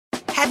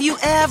Have you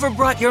ever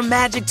brought your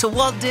magic to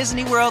Walt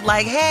Disney World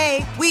like,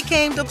 hey, we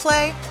came to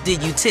play?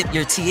 Did you tip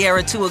your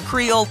tiara to a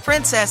Creole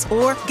princess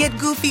or get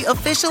goofy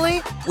officially?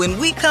 When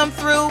we come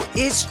through,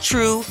 it's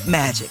true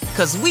magic,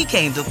 because we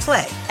came to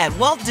play at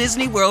Walt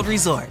Disney World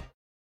Resort.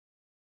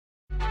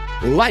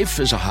 Life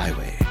is a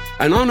highway,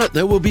 and on it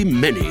there will be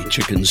many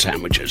chicken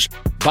sandwiches.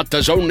 But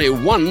there's only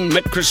one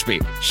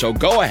McCrispy. So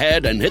go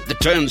ahead and hit the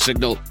turn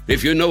signal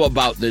if you know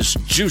about this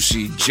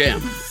juicy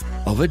gem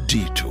of a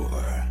detour.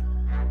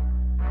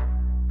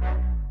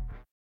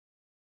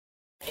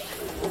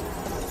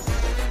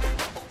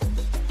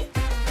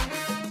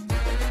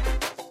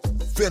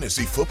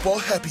 Fantasy Football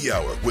Happy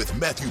Hour with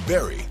Matthew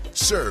Berry,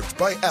 served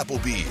by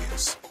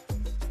Applebee's.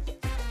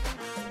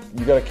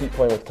 You got to keep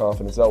playing with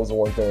confidence. That was the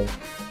one thing.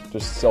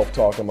 Just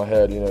self-talk in my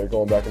head, you're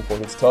going back and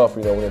forth. It's tough,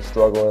 when you're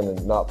struggling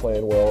and not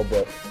playing well,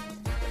 but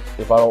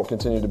if I don't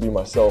continue to be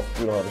myself,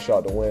 we don't have a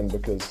shot to win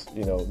because,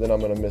 then I'm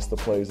going to miss the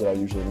plays that I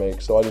usually make.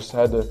 So I just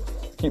had to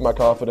keep my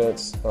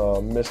confidence,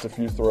 missed a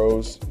few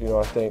throws,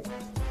 I think,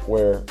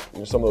 where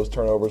some of those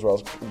turnovers where I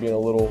was being a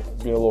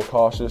little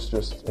cautious,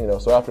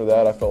 so after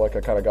that I felt like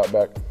I kind of got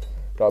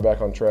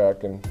back on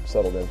track and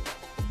settled in.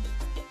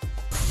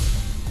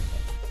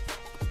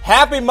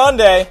 Happy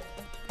Monday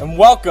and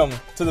welcome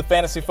to the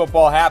Fantasy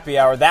Football Happy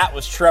Hour. That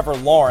was Trevor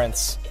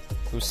Lawrence,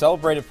 who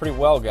celebrated pretty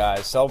well,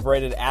 guys.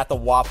 Celebrated at the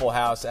Waffle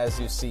House, as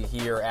you see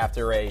here,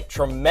 after a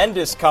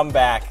tremendous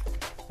comeback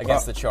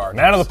against the Chargers.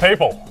 Man of the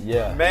people.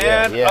 Yeah.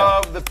 Man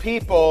of the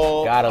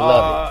people. Gotta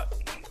love it.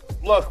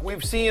 Look,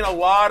 we've seen a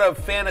lot of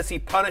fantasy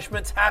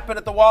punishments happen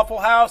at the Waffle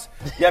House.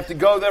 You have to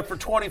go there for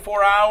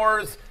 24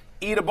 hours,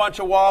 eat a bunch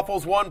of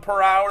waffles, 1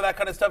 per hour, that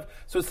kind of stuff.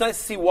 So it's nice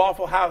to see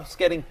Waffle House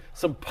getting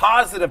some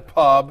positive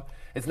pub.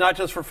 It's not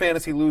just for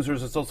fantasy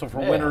losers, it's also for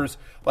winners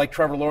like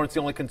Trevor Lawrence. The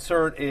only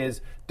concern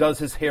is, does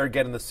his hair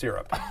get in the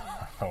syrup?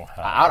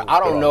 I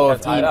don't know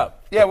if eating.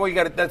 Yeah,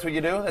 well, that's what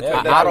you do.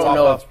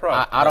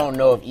 I don't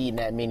know if eating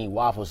that many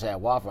waffles at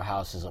Waffle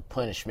House is a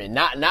punishment.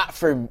 Not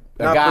for a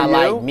guy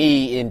like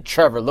me and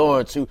Trevor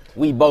Lawrence, who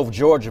we both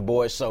Georgia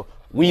boys, so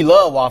we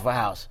love Waffle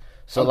House.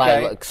 So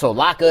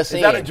lock us in.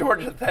 Is that a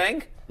Georgia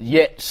thing?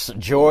 Yes,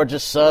 Georgia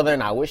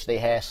Southern. I wish they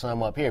had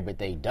some up here, but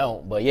they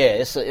don't. But yeah,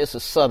 it's a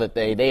Southern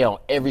thing. They on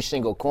every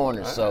single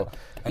corner, so.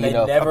 And they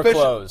never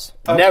close.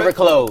 Never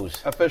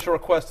close. Official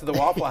request to the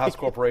Waffle House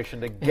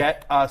Corporation to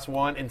get us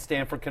one in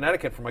Stamford,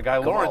 Connecticut for my guy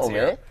Lawrence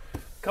here. Man.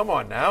 Come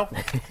on now.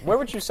 Where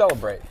would you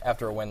celebrate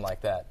after a win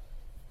like that?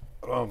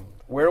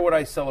 Where would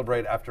I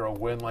celebrate after a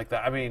win like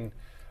that? I mean,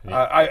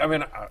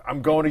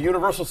 I'm going to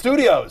Universal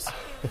Studios.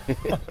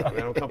 I'm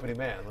a company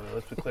man.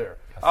 Let's be clear.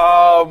 I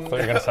thought you were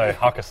going to say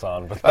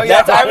Hakkasan. But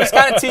I was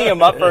kind of teeing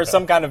him up for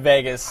some kind of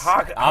Vegas.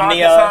 Omnia.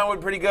 Hakkasan would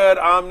be pretty good.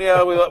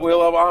 Omnia. We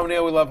love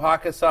Omnia. We love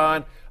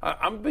Hakkasan.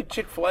 I'm a big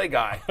Chick-fil-A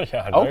guy.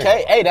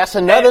 Okay, hey, that's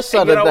another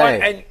Southern thing.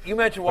 What? And you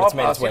mentioned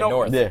Waffle House.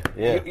 North.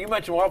 You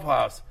mentioned Waffle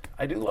House.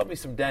 I do love me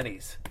some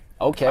Denny's.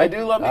 Okay. I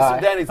do love me some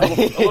Denny's. A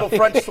little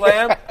French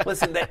slam.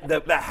 Listen,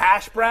 the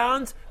hash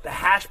browns. The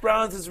hash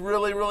browns is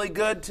really, really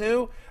good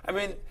too. I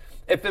mean,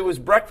 if it was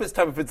breakfast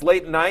time, if it's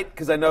late at night,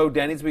 because I know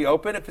Denny's will be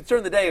open. If it's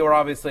during the day,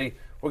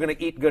 we're going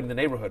to eat good in the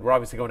neighborhood. We're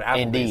obviously going to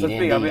Applebee's.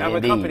 I'm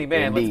a company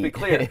man. Let's be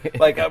clear.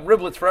 Like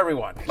riblets for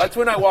everyone. That's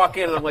when I walk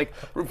in and I'm like,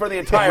 for the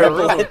entire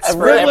riblets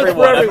for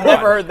everyone. I've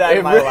never heard that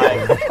in my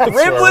life.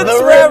 Riblets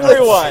for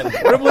everyone.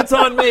 Riblets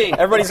on me.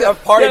 Everybody's a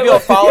party people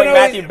following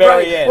Matthew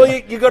Berry in. Well,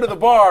 you go to the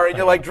bar and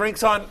you're like,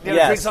 drinks on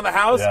the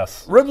house.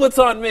 Yes.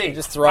 Riblets on me. You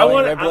just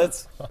throwing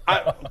riblets.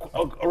 A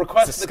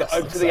request to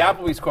the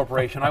Applebee's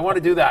Corporation. I want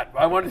to do that.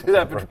 I want to do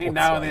that between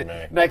now and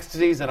the next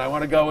season. I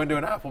want to go into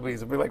an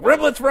Applebee's and be like,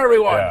 riblets for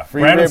everyone.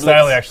 Yeah. Brandon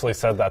Staley actually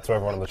said that to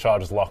everyone in the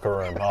Chargers locker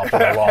room after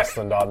they lost,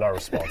 and no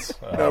response.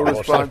 No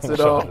response at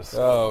all.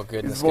 Oh,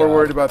 goodness. He's more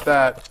worried about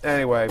that.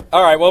 Anyway.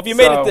 All right, well, if you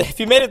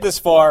made it this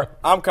far,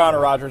 I'm Connor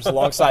Rogers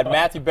alongside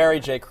Matthew Berry,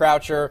 Jay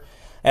Croucher,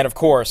 and, of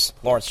course,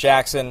 Lawrence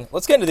Jackson.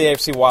 Let's get into the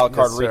AFC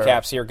wildcard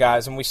recaps here,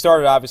 guys. And we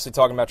started, obviously,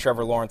 talking about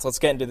Trevor Lawrence. Let's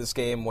get into this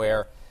game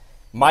where,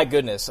 my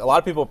goodness, a lot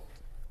of people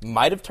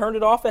might have turned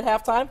it off at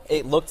halftime.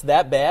 It looked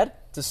that bad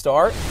to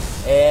start.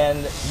 And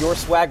your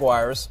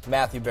Swagwires,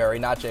 Matthew Berry,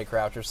 not Jay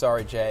Croucher.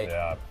 Sorry, Jay.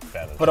 Yeah,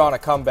 put on a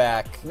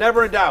comeback.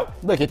 Never in doubt.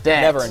 Look at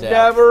that. Never in doubt.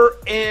 Never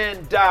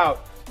in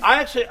doubt.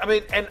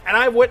 And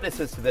I have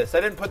witnesses to this.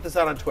 I didn't put this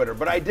out on Twitter,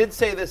 but I did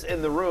say this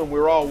in the room. We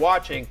were all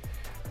watching.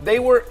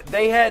 They'd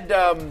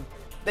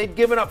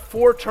given up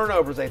 4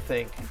 turnovers, I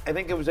think. I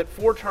think it was at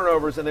 4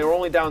 turnovers, and they were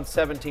only down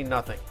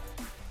 17-0.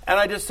 And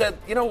I just said,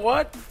 you know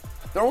what?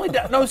 They're only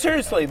down. No,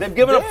 seriously. They've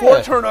given up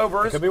 4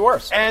 turnovers. Could be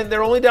worse. And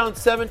they're only down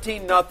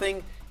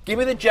 17-0. Give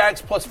me the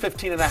Jags plus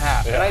 15.5.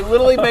 Yeah. And I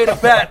literally made a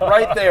bet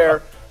right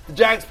there. The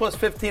Jags plus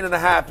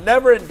 15.5.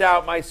 Never in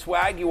doubt, my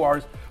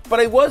Swag-U-Rs. But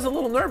I was a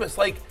little nervous.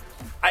 Like,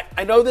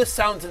 I know this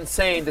sounds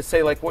insane to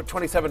say, like, what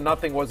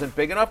 27-0 wasn't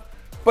big enough.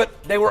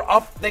 But they were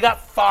up. They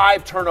got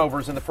 5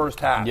 turnovers in the first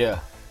half. Yeah.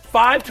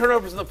 5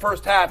 turnovers in the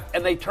first half,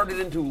 and they turned it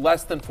into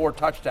less than 4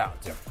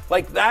 touchdowns. Yeah.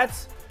 Like,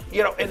 that's,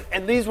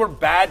 and these were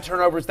bad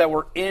turnovers that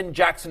were in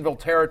Jacksonville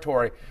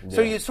territory. Yeah.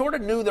 So you sort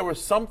of knew there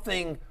was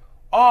something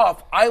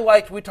off,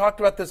 we talked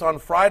about this on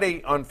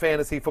Friday on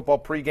Fantasy Football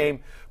pregame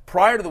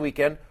prior to the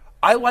weekend.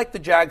 I like the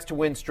Jags to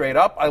win straight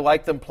up. I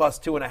like them plus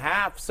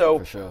 2.5.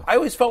 So sure. I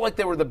always felt like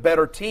they were the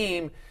better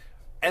team.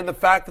 And the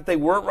fact that they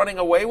weren't running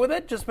away with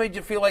it just made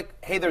you feel like,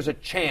 hey, there's a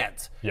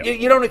chance. Yep.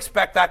 You don't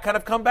expect that kind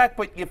of comeback,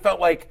 but you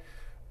felt like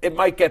it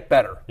might get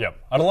better. Yep.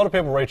 And a lot of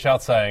people reach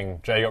out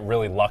saying, Jay, you got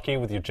really lucky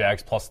with your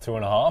Jags plus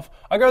 2.5.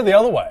 I go the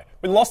other way.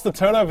 We lost the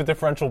turnover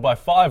differential by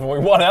 5 and we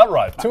won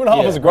outright.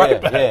 2.5 is a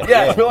great bet.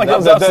 Yeah. I feel like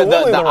that's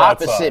absolutely the right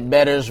opposite side.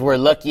 bettors were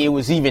lucky it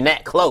was even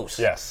that close.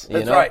 Yes.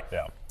 That's right.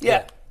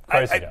 Yeah.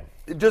 Crazy game.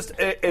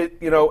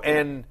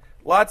 And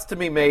lots to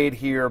be made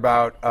here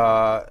about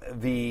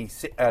the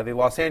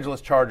Los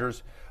Angeles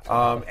Chargers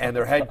and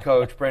their head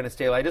coach, Brandon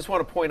Staley. I just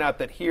want to point out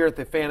that here at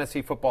the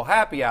Fantasy Football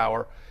Happy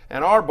Hour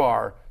and our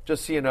bar,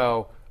 just so you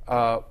know,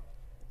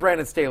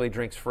 Brandon Staley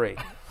drinks free.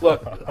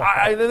 Look,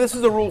 this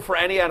is a rule for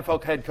any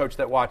NFL head coach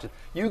that watches.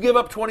 You give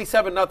up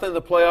 27-0 in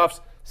the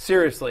playoffs,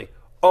 seriously,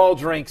 all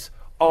drinks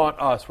on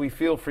us. We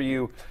feel for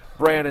you,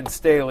 Brandon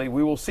Staley.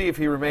 We will see if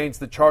he remains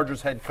the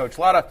Chargers head coach.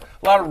 A lot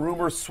of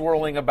rumors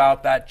swirling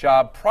about that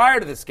job prior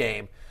to this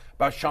game,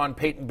 about Sean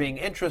Payton being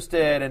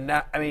interested. And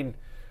that,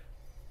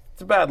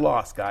 it's a bad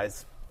loss,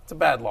 guys. It's a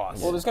bad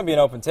loss. Well, there's going to be an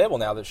open table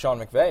now that Sean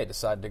McVay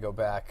decided to go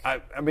back.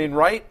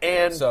 Right?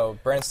 And so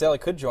Brandon Staley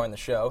could join the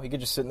show. He could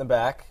just sit in the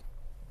back,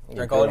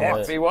 drink all he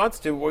wants. If he wants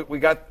to.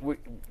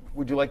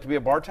 Would you like to be a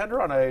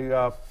bartender on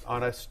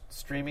a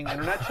streaming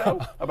internet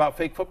show about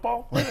fake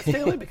football, Brandon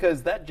Staley?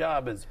 Because that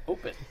job is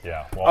open.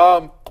 Yeah.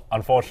 Well,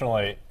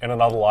 unfortunately, in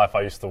another life,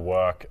 I used to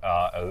work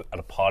at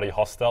a party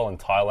hostel in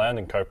Thailand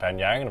in Koh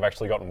Phangan, and I've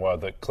actually gotten word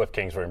that Cliff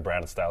Kingsbury and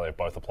Brandon Staley have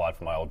both applied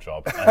for my old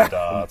job, and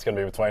it's going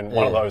to be between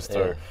one of those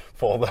two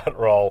for that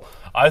role.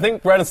 I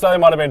think Brandon Staley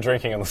might have been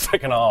drinking in the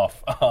second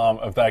half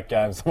of that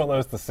game. Some of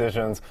those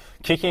decisions,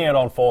 kicking it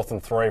on 4th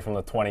and 3 from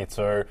the 22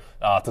 to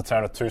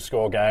turn a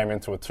 2-score game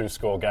into a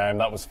 2-score game.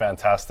 That was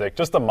fantastic.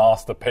 Just a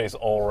masterpiece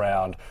all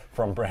around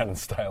from Brandon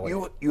Staley.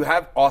 You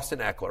have Austin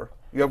Eckler.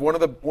 You have one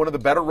of the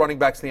better running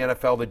backs in the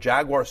NFL. The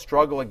Jaguars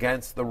struggle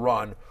against the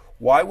run.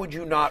 Why would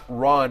you not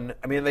run?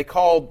 They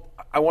called,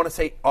 I want to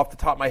say off the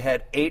top of my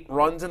head, 8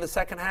 runs in the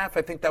second half.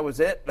 I think that was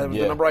it. That was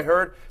the number I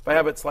heard. If I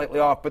have it slightly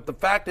off. But the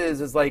fact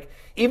is like,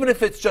 even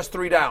if it's just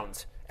 3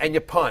 downs and you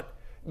punt,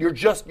 you're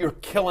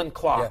killing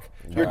clock.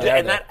 Yeah.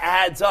 And that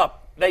adds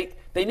up. They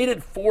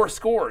needed 4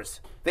 scores.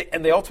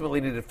 And they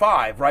ultimately needed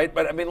 5, right?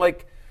 But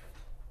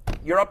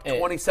you're up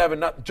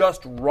 27.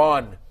 Just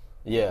run.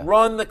 Yeah.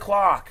 Run the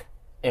clock.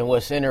 And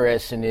what's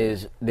interesting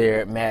is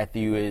there,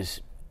 Matthew,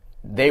 is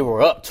they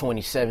were up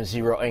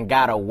 27-0 and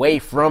got away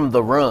from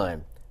the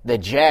run. The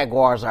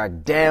Jaguars are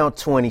down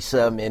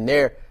 27, and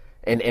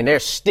they're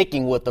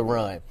sticking with the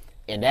run,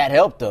 and that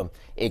helped them.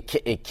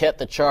 It kept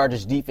the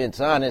Chargers defense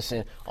honest,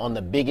 and on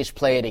the biggest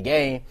play of the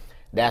game,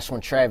 that's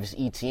when Travis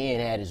Etienne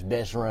had his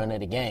best run of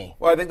the game.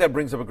 Well, I think that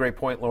brings up a great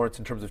point, Lawrence,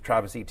 in terms of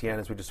Travis Etienne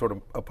as we just sort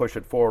of push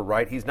it forward,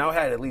 right? He's now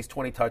had at least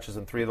 20 touches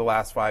in 3 of the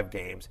last 5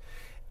 games.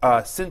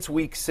 Since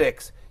week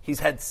 6,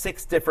 he's had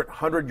 6 different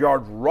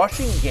 100-yard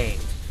rushing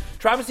games.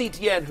 Travis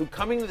Etienne, who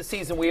coming into the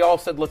season, we all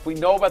said, look, we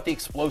know about the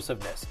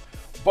explosiveness,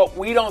 but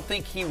we don't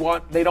think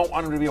they don't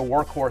want him to be a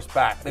workhorse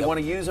back. They want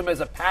to use him as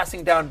a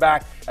passing down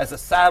back, as a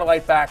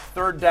satellite back,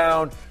 3rd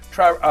down.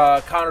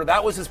 Connor,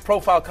 that was his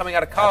profile coming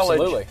out of college.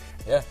 Absolutely.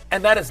 Yeah.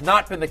 And that has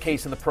not been the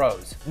case in the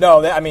pros. No,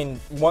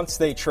 once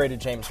they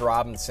traded James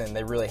Robinson,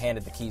 they really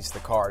handed the keys to the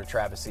car to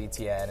Travis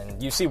Etienne,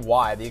 and you see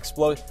why.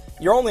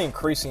 You're only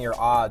increasing your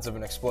odds of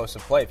an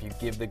explosive play if you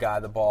give the guy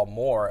the ball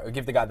more,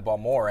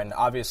 and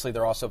obviously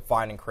they're also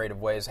finding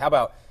creative ways. How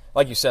about,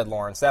 like you said,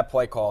 Lawrence, that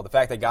play call, the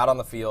fact they got on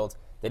the field,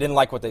 they didn't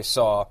like what they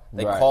saw,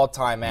 they called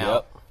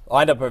timeout.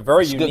 Lined up a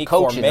very unique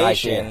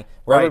formation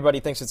where everybody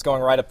thinks it's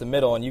going right up the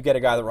middle, and you get a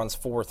guy that runs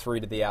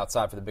 4-3 to the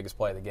outside for the biggest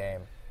play of the game.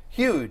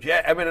 Huge.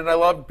 Yeah, and I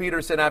love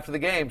Peterson after the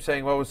game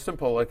saying, well, it was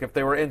simple. Like, if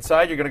they were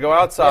inside, you're going to go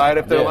outside.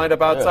 If they're lined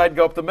up outside,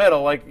 go up the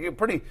middle. Like,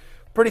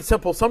 pretty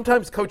simple.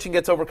 Sometimes coaching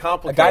gets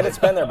overcomplicated. A guy that's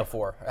been there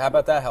before. How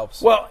about that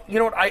helps? Well, you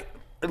know what? I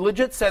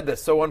legit said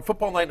this. So on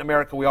Football Night in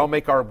America, we all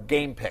make our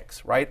game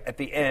picks, right, at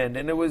the end.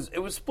 And it was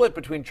split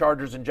between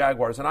Chargers and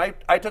Jaguars. And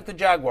I took the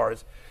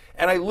Jaguars.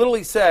 And I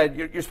literally said,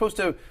 you're supposed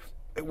to,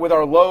 with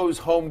our Lowe's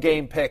home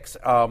game picks,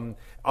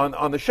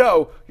 on the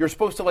show, you're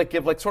supposed to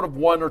give sort of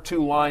 1 or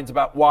 2 lines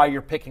about why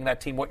you're picking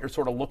that team, what you're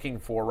sort of looking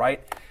for, right,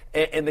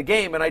 in the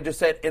game. And I just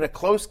said, in a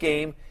close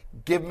game,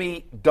 give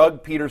me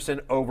Doug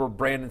Peterson over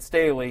Brandon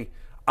Staley.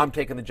 I'm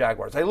taking the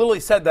Jaguars. I literally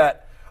said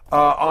that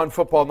on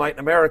Football Night in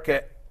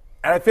America,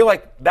 and I feel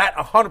like that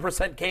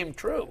 100% came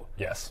true.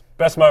 Yes.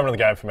 Best moment of the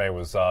game for me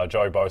was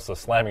Joey Bosa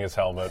slamming his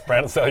helmet,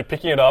 Brandon Staley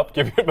picking it up,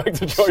 giving it back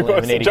to Joey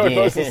Bosa, Joey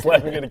Bosa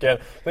slamming it again.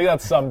 I think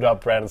that summed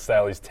up Brandon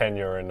Staley's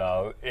tenure in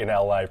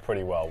LA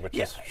pretty well, which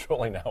is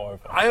surely now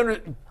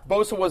over.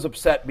 Bosa was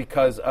upset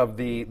because of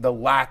the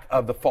lack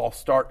of the false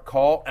start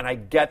call, and I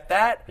get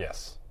that.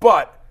 Yes.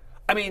 But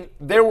I mean,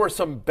 there were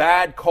some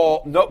bad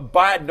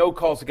no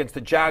calls against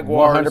the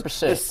Jaguars.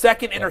 100%. The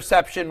second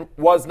interception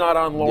was not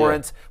on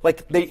Lawrence.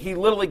 Yeah. He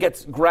literally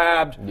gets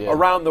grabbed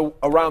around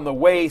the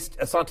waist.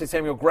 Asante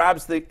Samuel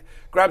grabs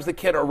the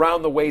kid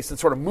around the waist and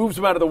sort of moves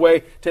him out of the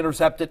way to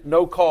intercept it.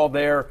 No call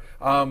there.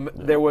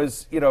 There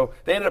was, they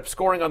ended up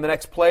scoring on the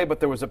next play,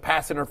 but there was a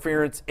pass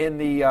interference in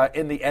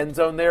the end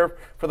zone there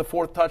for the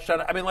fourth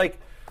touchdown. I mean,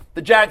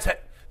 the Jags had.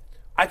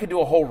 I could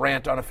do a whole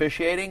rant on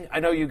officiating.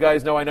 I know you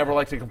guys know I never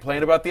like to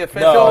complain about the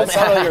officials. No, it's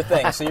not really your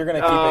thing, so you're going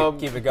to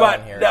keep it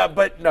going here.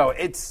 But no,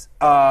 it's...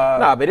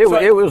 but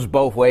it was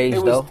both ways,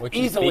 though.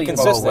 Easily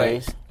both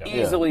ways.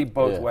 Easily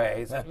both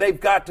ways. They've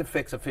got to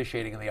fix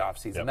officiating in the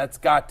offseason. Yep. That's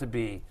got to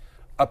be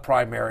a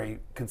primary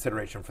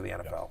consideration for the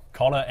NFL. Yep.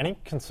 Connor, any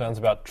concerns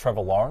about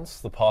Trevor Lawrence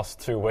the past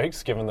 2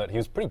 weeks, given that he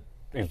was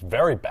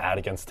very bad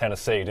against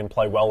Tennessee, he didn't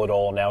play well at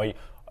all. Now he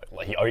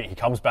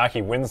comes back,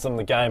 he wins them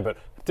the game, but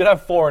did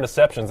have 4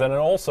 interceptions, and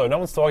also, no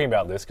one's talking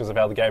about this because of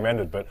how the game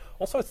ended, but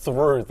also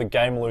threw the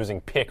game-losing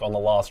pick on the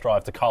last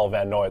drive to Kyle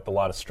Van Noy at the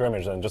line of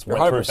scrimmage and just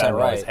went through Van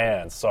Noy's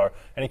hands. So,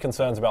 any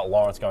concerns about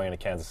Lawrence going into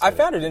Kansas City? I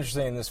found it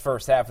interesting in this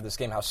first half of this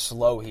game how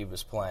slow he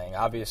was playing.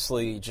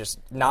 Obviously, just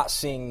not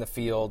seeing the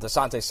field.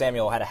 Asante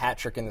Samuel had a hat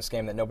trick in this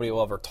game that nobody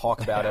will ever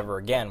talk about ever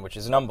again, which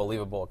is an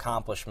unbelievable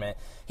accomplishment.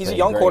 He's a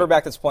young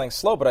quarterback that's playing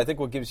slow, but I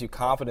think what gives you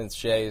confidence,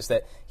 Jay, is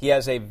that he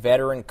has a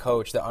veteran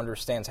coach that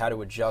understands how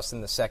to adjust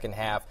in the second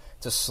half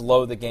to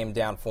slow the game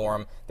down for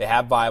him. They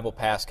have viable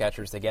pass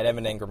catchers. They get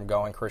Evan Ingram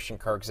going, Christian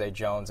Kirk, Zay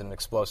Jones, and an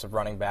explosive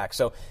running back.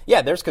 So,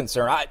 yeah, there's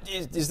concern.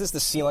 Is this the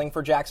ceiling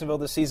for Jacksonville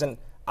this season?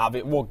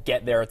 We'll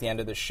get there at the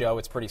end of the show.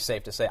 It's pretty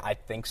safe to say I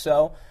think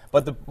so.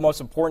 But the most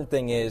important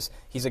thing is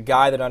he's a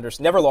guy that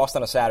never lost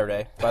on a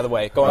Saturday, by the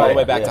way, going all the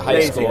way back to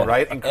high school.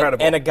 Right?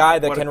 Incredible. And a guy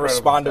that can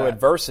respond to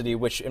adversity,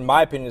 which, in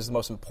my opinion, is the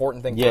most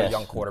important thing for a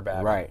young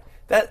quarterback. Right.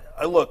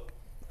 Look,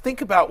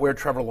 think about where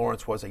Trevor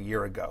Lawrence was a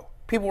year ago.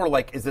 People were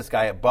like, is this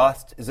guy a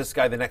bust? Is this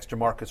guy the next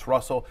Jamarcus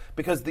Russell?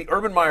 Because the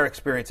Urban Meyer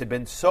experience had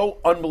been so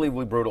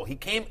unbelievably brutal. He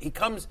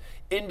comes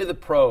into the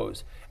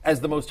pros as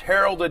the most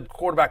heralded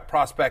quarterback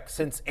prospect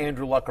since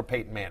Andrew Luck or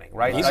Peyton Manning,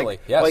 right? Easily,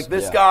 yes.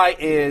 This guy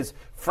is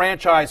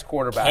franchise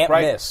quarterback,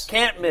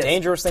 Can't miss.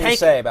 Dangerous thing to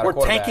say about a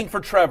quarterback. We're tanking for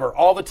Trevor.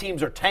 All the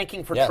teams are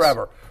tanking for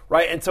Trevor,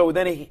 right? And so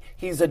then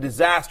he's a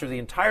disaster. The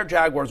entire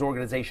Jaguars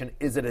organization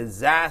is a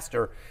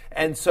disaster.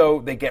 And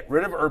so they get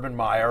rid of Urban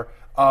Meyer.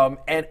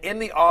 And in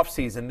the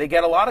offseason, they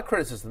get a lot of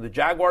criticism. The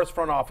Jaguars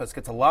front office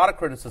gets a lot of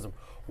criticism.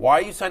 Why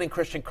are you signing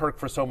Christian Kirk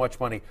for so much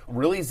money?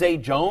 Really, Zay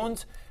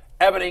Jones?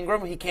 Evan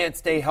Ingram, he can't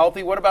stay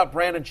healthy. What about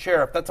Brandon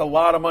Sheriff? That's a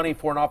lot of money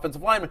for an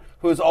offensive lineman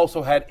who has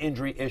also had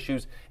injury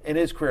issues in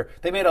his career.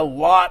 They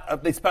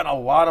spent a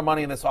lot of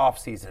money in this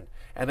offseason.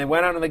 And they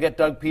went out and they get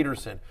Doug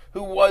Peterson,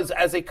 who was,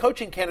 as a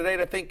coaching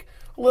candidate, I think,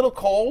 a little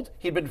cold.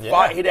 He'd been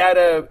he'd had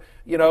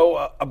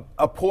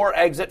a poor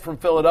exit from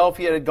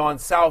Philadelphia. It had gone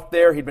south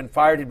there. He'd been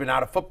fired. He'd been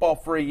out of football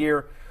for a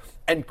year.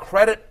 And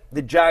credit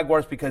the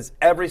Jaguars because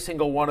every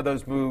single one of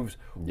those moves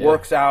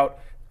works out.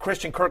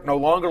 Christian Kirk no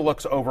longer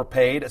looks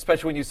overpaid,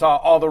 especially when you saw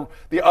all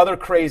the other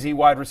crazy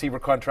wide receiver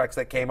contracts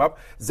that came up.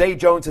 Zay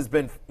Jones has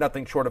been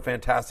nothing short of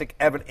fantastic.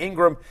 Evan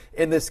Ingram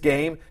in this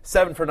game,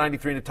 7 for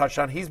 93 and a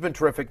touchdown. He's been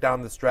terrific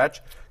down the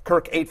stretch.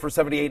 Kirk 8 for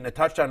 78 and a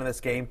touchdown in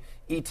this game.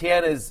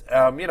 Etienne is,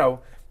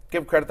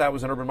 give credit that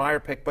was an Urban Meyer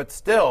pick, but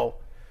still,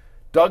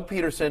 Doug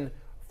Peterson,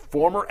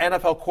 former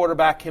NFL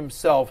quarterback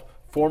himself,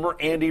 former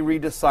Andy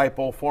Reid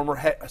disciple,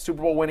 former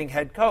Super Bowl winning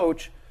head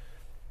coach,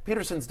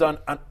 Peterson's done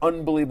an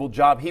unbelievable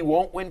job. He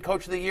won't win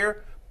Coach of the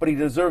Year, but he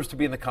deserves to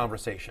be in the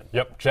conversation.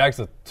 Yep, Jags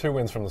are 2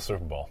 wins from the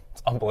Super Bowl.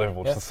 It's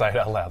unbelievable just to say it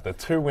out loud. They're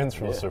 2 wins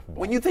from the Super Bowl.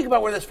 When you think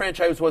about where this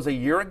franchise was a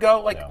year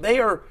ago, they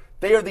are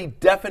the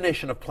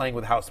definition of playing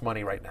with house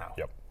money right now.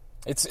 Yep.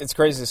 It's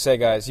crazy to say,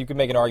 guys. You could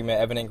make an argument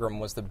Evan Ingram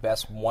was the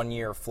best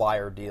one-year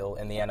flyer deal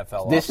in the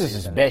NFL. This is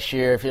his best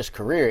year of his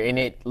career, and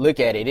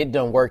it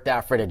done worked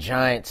out for the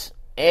Giants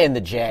and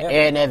the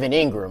and Evan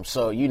Ingram.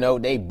 So,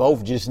 they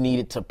both just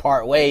needed to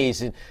part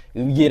ways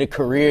and get a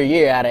career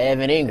year out of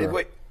Evan Ingram.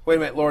 Wait a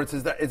minute, Lawrence.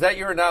 Is that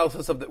your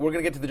analysis of we're going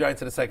to get to the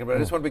Giants in a second, but I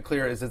just want to be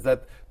clear: is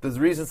that the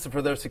reasons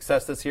for their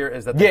success this year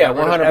is that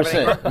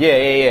 100%.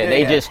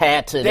 They just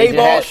had to. Dave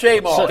all,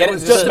 shame all. It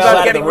was just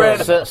about getting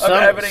rid of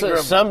Evan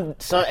Ingram.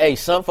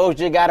 Some folks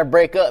just got to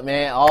break up,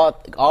 man.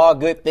 All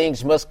good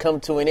things must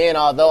come to an end.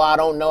 Although I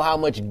don't know how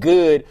much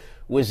good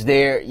was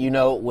there,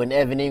 when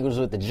Evan Ingram was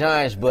with the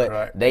Giants,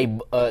 but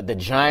the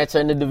Giants are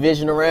in the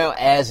division around,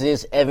 as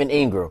is Evan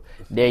Ingram.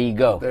 There you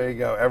go.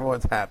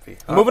 Everyone's happy.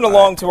 Moving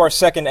along to our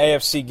second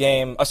AFC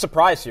game, a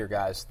surprise here,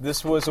 guys.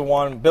 This was the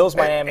one,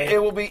 Bills-Miami.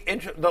 It will be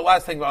the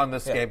last thing on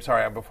this game.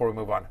 Sorry, before we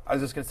move on, I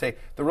was just going to say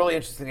the really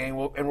interesting game,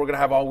 and we're going to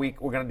have all week.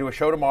 We're going to do a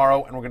show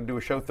tomorrow, and we're going to do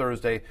a show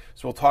Thursday.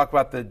 So we'll talk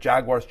about the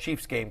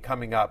Jaguars-Chiefs game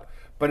coming up.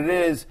 But it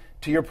is,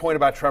 to your point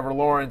about Trevor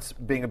Lawrence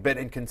being a bit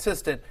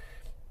inconsistent,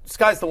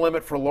 sky's the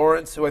limit for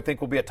Lawrence, who I think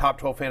will be a top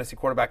 12 fantasy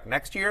quarterback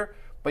next year.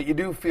 But you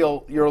do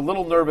feel you're a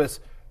little nervous.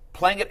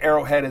 Playing at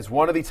Arrowhead is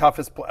one of the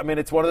toughest.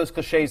 It's one of those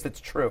cliches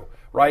that's true,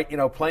 right?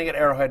 Playing at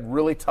Arrowhead,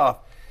 really tough.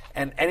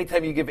 And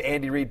anytime you give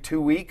Andy Reid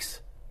 2 weeks,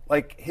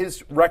 like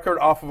his record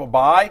off of a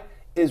bye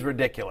is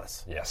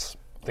ridiculous. Yes.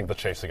 I think the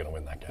Chiefs are going to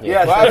win that game.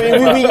 Yes.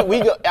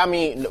 Well, I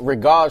mean,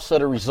 regardless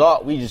of the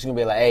result, we just going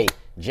to be like, hey,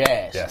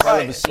 Jazz. Yes.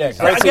 Right.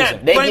 Great Again,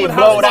 season. They playing get with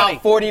blown house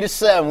out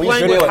 40-7. We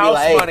Playing should with be house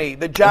like, hey. money.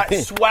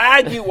 The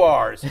swag you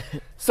are.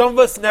 Some of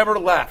us never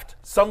left.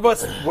 Some of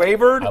us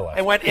wavered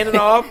and went in and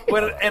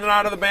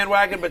out of the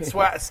bandwagon,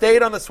 but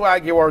stayed on the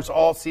swag you are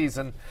all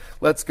season.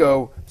 Let's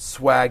go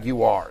swag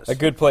you are. A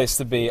good place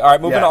to be. All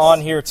right, moving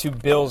on here to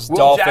Bills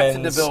Dolphins.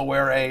 Jackson DeVille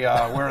wear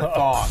a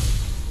thong.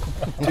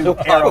 I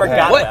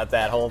forgot about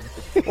that, Holmes.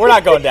 We're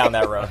not going down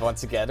that road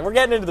once again. We're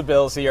getting into the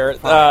Bills here.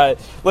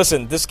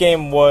 Listen, this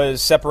game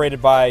was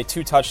separated by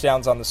 2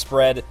 touchdowns on the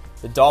spread.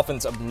 The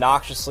Dolphins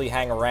obnoxiously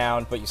hang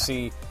around, but you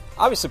see,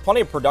 obviously,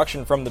 plenty of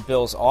production from the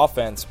Bills'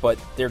 offense, but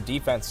their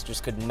defense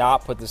just could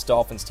not put this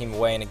Dolphins team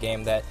away in a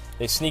game that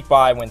they sneak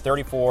by, win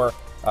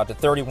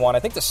 34-31. I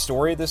think the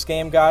story of this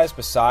game, guys,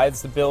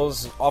 besides the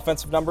Bills'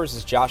 offensive numbers,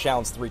 is Josh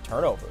Allen's 3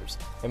 turnovers,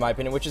 in my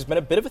opinion, which has been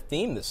a bit of a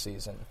theme this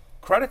season.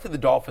 Credit to the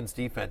Dolphins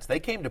defense.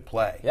 They came to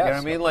play. Yes. You know what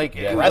I mean?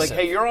 It was like,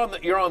 hey, you're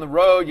on the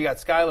road, you got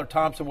Skylar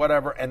Thompson,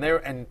 whatever,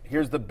 and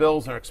here's the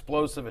Bills are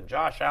explosive, and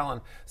Josh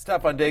Allen,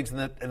 Stephon Diggs,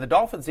 and the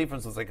Dolphins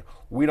defense was like,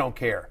 we don't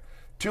care.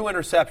 2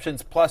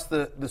 interceptions plus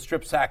the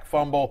strip sack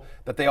fumble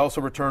that they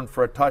also returned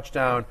for a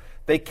touchdown.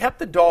 They kept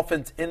the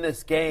Dolphins in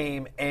this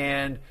game,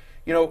 and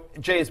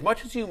Jay, as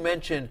much as you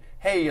mentioned,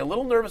 hey, you're a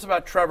little nervous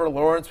about Trevor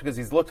Lawrence because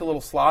he's looked a little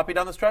sloppy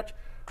down the stretch,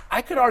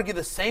 I could argue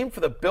the same for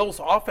the Bills'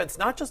 offense,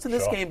 not just in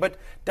this game, but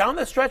down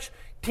the stretch,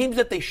 teams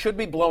that they should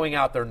be blowing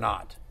out, they're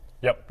not.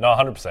 Yep, no,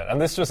 100%. And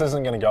this just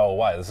isn't going to go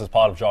away. This is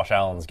part of Josh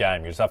Allen's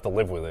game. You just have to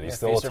live with it. He's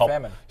still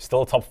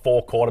a top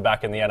 4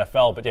 quarterback in the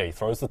NFL, but he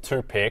throws the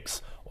 2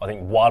 picks. I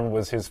think one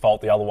was his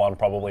fault, the other one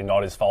probably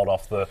not his fault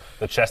off the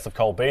chest of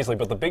Cole Beasley.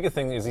 But the bigger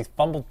thing is he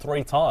fumbled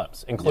 3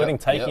 times, including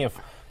taking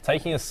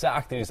a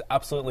sack that he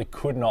absolutely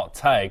could not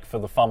take for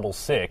the fumble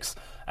 6.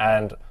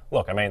 And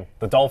look, I mean,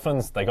 the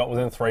Dolphins, they got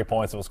within 3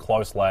 points. It was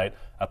close late.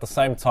 At the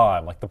same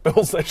time, the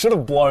Bills, they should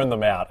have blown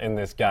them out in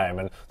this game.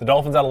 And the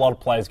Dolphins had a lot of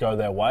plays go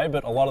their way,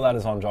 but a lot of that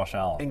is on Josh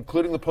Allen.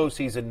 Including the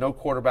postseason, no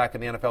quarterback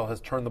in the NFL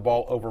has turned the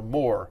ball over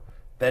more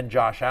than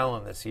Josh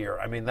Allen this year.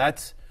 I mean,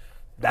 that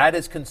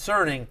is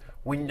concerning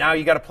when now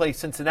you got to play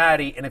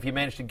Cincinnati, and if you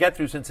manage to get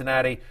through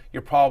Cincinnati,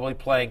 you're probably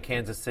playing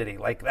Kansas City.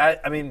 Like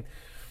that, I mean,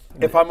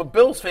 if I'm a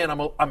Bills fan,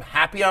 I'm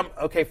happy. I'm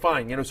okay,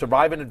 fine.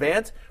 Survive in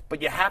advance,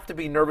 but you have to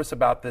be nervous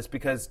about this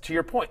because, to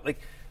your point,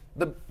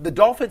 the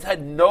Dolphins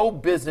had no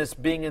business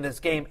being in this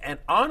game, and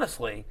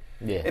honestly,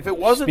 if it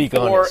wasn't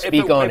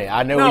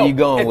I know where you're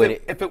going with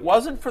it. If it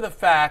wasn't for the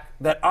fact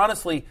that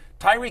honestly,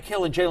 Tyreek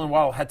Hill and Jalen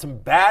Waddle had some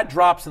bad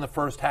drops in the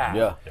first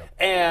half,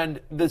 and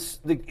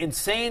the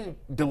insane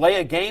delay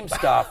of game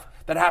stuff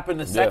that happened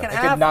in the second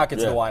half, they could not get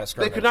to the line of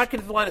scrimmage. They could not get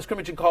to the line of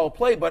scrimmage and call a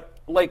play, but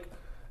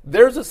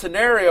there's a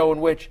scenario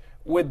in which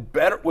with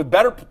better,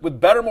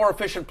 more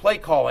efficient play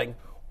calling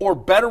or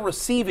better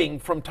receiving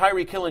from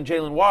Tyreek Hill and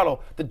Jalen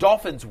Waddle, the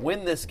Dolphins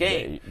win this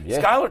game.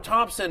 Skylar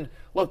Thompson,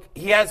 look,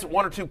 he has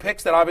 1 or 2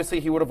 picks that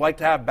obviously he would have liked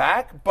to have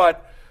back,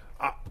 but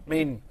I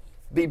mean,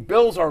 the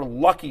Bills are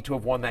lucky to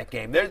have won that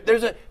game.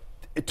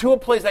 Tua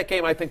plays that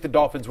game, I think the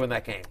Dolphins win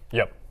that game.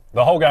 Yep.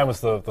 The whole game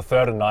was the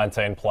 3rd and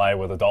 19 play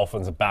where the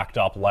Dolphins are backed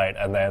up late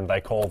and then they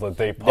call the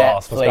deep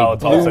pass for Skylar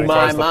Thompson. He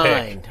throws the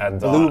pick.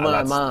 And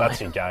that's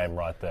your game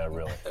right there,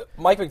 really.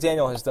 Mike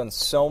McDaniel has done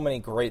so many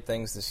great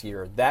things this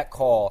year. That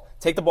call,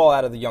 take the ball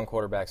out of the young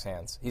quarterback's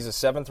hands. He's a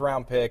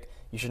 7th-round pick.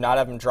 You should not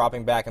have him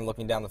dropping back and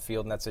looking down the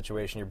field in that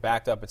situation. You're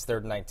backed up. It's 3rd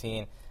and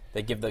 19.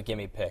 They give the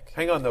gimme pick.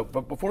 Hang on, though.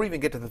 But before we even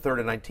get to the 3rd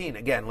and 19,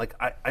 again,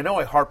 I know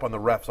I harp on the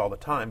refs all the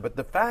time, but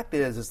the fact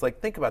is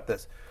think about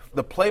this.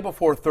 The play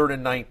before 3rd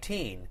and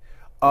 19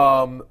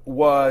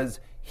 was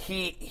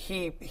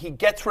he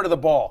gets rid of the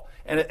ball.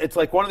 And it's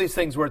like one of these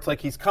things where it's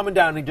like he's coming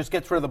down and he just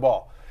gets rid of the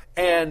ball.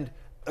 And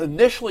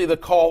initially the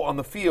call on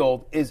the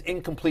field is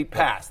incomplete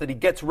pass, that he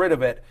gets rid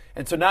of it.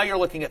 And so now you're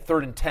looking at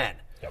 3rd and 10.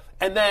 Yep.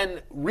 And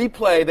then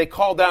replay, they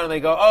call down and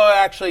they go, oh,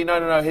 actually,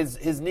 no,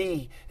 his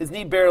knee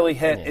barely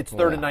hit. It's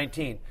 3rd and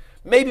 19.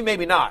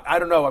 Maybe not. I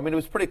don't know. I mean, it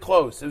was pretty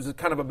close. It was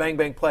kind of a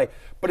bang play.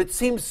 But it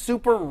seems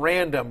super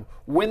random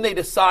when they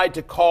decide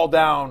to call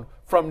down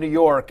from New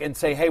York and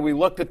say, hey, we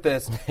looked at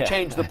this,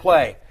 change the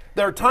play.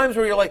 There are times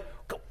where you're like,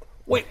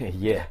 wait,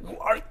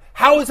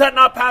 how is that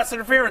not pass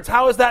interference?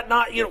 How is that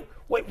not,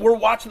 wait, we're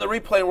watching the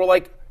replay and we're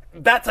like,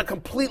 that's a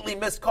completely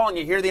missed call. And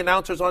you hear the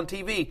announcers on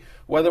TV,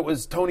 whether it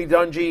was Tony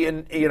Dungy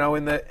in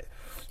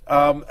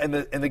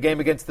the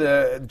game against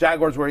the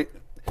Jaguars where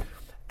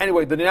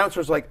anyway, the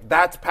announcer's like,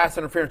 that's pass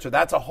interference or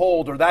that's a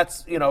hold or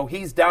that's,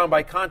 he's down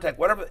by contact,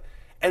 whatever.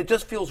 And it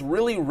just feels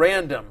really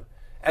random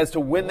as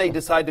to when they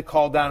decide to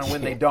call down and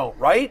when they don't,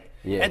 right?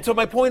 Yeah. And so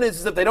my point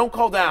is if they don't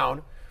call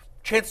down,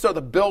 chances are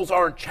the Bills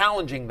aren't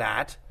challenging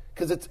that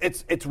because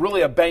it's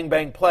really a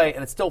bang play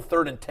and it's still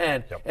 3rd and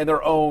 10 in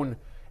their own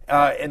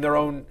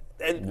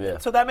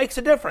so that makes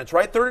a difference,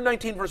 right? 3rd and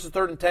 19 versus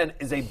 3rd and 10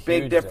 is a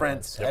big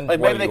difference. And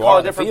maybe they call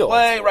a different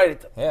play,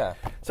 right? Yeah.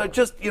 So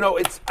just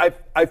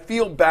I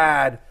feel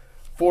bad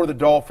for the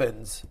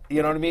Dolphins.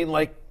 You know what I mean?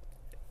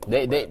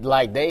 They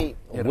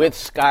with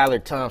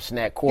Skylar Thompson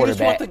at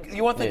quarterback.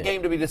 You want the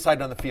game to be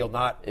decided on the field,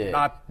 not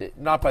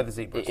by the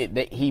Zebras.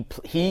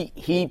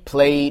 He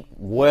played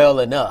well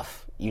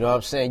enough. You know what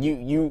I'm saying?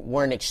 You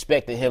weren't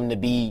expecting him to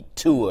be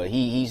Tua.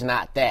 He's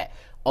not that.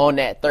 On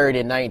that 3rd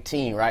and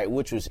 19, right,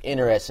 which was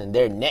interesting.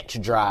 Their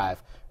next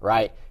drive,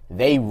 right,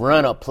 they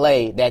run a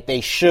play that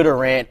they should have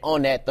ran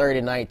on that 3rd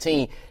and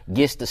 19,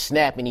 gets the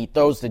snap, and he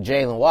throws to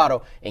Jalen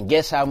Waddle, and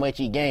guess how much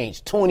he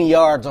gains? 20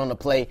 yards on the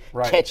play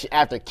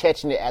after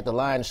catching it at the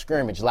line of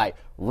scrimmage. Like,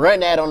 run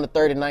that on the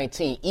 3rd and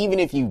 19. Even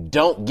if you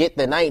don't get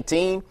the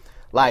 19,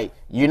 like,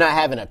 you're not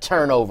having a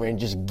turnover and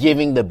just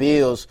giving the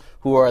Bills,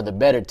 who are the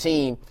better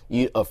team,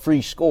 a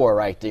free score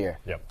right there.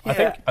 Yep.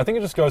 Yeah. I think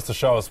it just goes to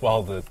show as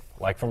well that,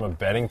 like, from a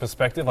betting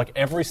perspective, like,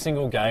 every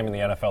single game in the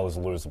NFL is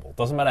losable.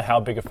 Doesn't matter how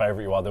big a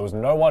favorite you are. There was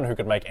no one who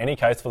could make any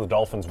case for the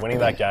Dolphins winning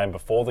that game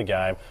before the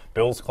game.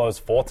 Bills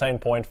closed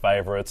 14-point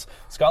favorites.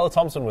 Skylar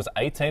Thompson was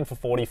 18 for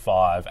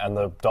 45, and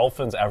the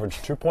Dolphins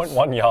averaged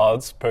 2.1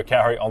 yards per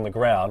carry on the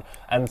ground,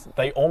 and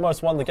they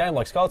almost won the game.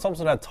 Like, Skylar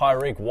Thompson had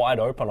Tyreek wide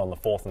open on the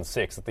 4th and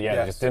 6 at the end.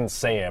 Yes. He just didn't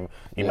see him.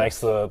 He makes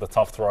the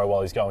tough throw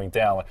while he's going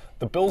down. Like,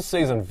 the Bills'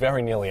 season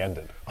very nearly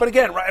ended. But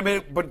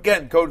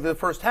again, go to the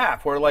first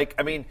half where,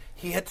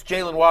 he hits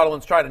Jalen Waddle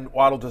in stride, and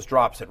Waddle just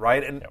drops it,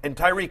 right? And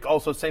Tyreek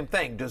also same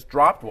thing, just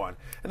dropped one.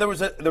 And there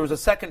was a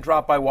second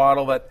drop by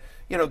Waddle that,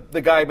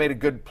 the guy made a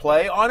good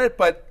play on it,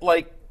 but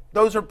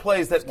those are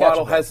plays that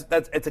Waddle has.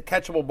 It's a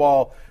catchable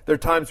ball. There are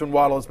times when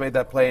Waddle has made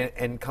that play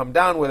and come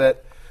down with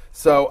it.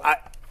 So I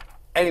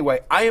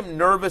am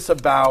nervous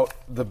about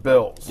the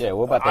Bills. Yeah,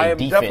 what about their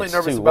defense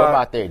too? What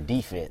about their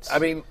defense? I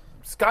mean,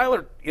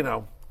 Skylar,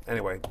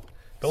 anyway.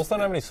 Bills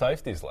don't have any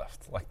safeties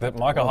left.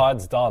 Micah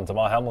Hyde's done.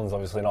 Damar Hamlin's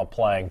obviously not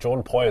playing.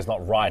 Jordan Poyer's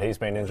not right. He's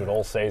been injured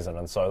all season.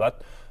 And so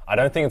I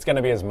don't think it's going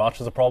to be as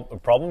much as a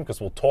problem because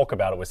we'll talk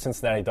about it where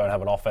Cincinnati don't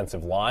have an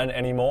offensive line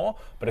anymore.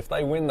 But if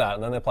they win that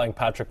and then they're playing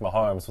Patrick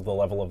Mahomes with the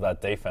level of that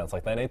defense,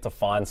 they need to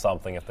find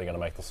something if they're going to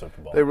make the Super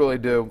Bowl. They really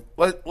do.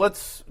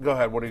 Let's go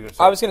ahead. What are you going to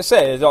say? I was going to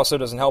say it also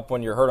doesn't help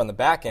when you're hurt on the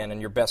back end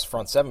and your best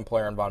front seven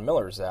player in Von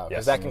Miller is out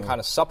because that can kind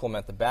of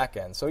supplement the back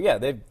end. So, yeah,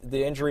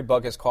 the injury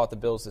bug has caught the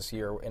Bills this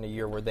year in a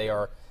year where they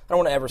are, I don't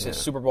want to ever say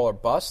Super Bowl or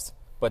bust,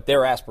 but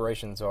their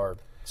aspirations are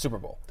Super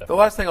Bowl. Definitely. The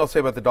last thing I'll say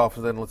about the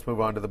Dolphins, then let's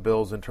move on to the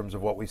Bills in terms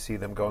of what we see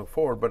them going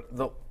forward. But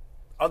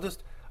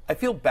I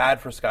feel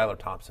bad for Skylar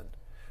Thompson,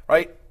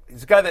 right?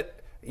 He's a guy that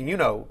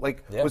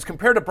was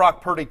compared to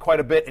Brock Purdy quite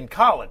a bit in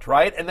college,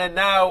 right? And then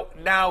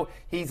now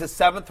he's a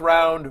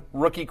 7th-round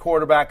rookie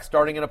quarterback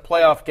starting in a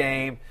playoff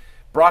game.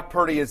 Brock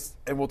Purdy is,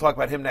 and we'll talk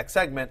about him next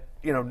segment,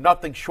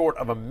 nothing short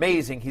of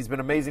amazing. He's been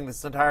amazing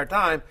this entire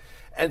time.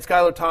 And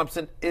Skylar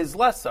Thompson is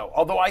less so.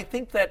 Although I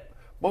think that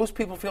most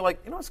people feel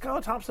like,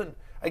 Skylar Thompson,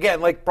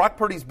 again, Brock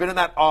Purdy's been in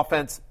that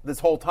offense this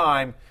whole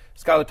time.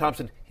 Skylar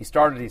Thompson,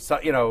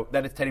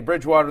 then it's Teddy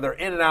Bridgewater. They're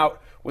in and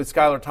out with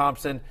Skylar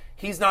Thompson.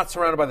 He's not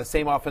surrounded by the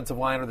same offensive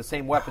line or the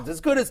same weapons. As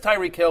good as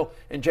Tyreek Hill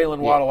and Jalen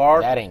Waddle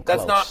are,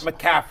 that's not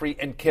McCaffrey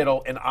and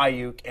Kittle and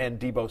Ayuk and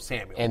Deebo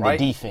Samuel, and right?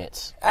 the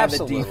defense.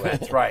 Absolutely. And the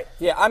defense, right.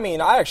 Yeah,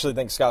 I actually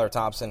think Skylar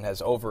Thompson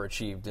has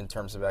overachieved in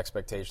terms of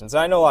expectations.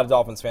 And I know a lot of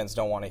Dolphins fans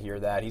don't want to hear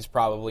that. He's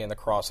probably in the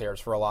crosshairs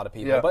for a lot of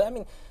people. Yeah.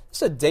 But,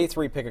 it's a day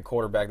 3 pick of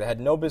quarterback that had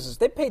no business.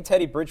 They paid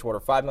Teddy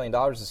Bridgewater $5 million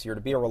this year to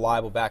be a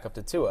reliable backup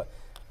to Tua.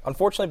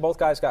 Unfortunately, both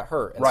guys got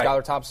hurt, and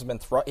Skylar Thompson's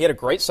been he had a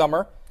great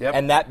summer,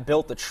 and that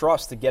built the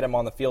trust to get him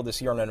on the field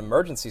this year in an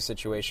emergency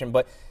situation.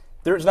 But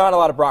there's not a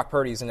lot of Brock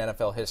Purdy's in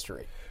NFL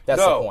history. That's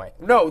the point.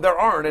 No, there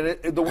aren't.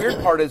 And the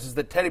weird part is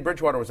that Teddy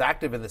Bridgewater was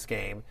active in this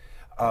game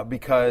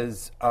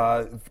because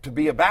to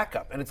be a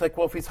backup. And it's like,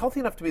 well, if he's healthy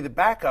enough to be the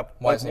backup,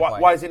 why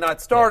is he not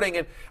starting?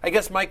 Yeah. And I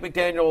guess Mike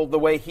McDaniel, the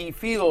way he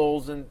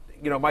feels, and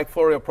Mike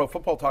Florio, Pro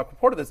Football Talk,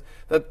 reported this,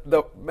 that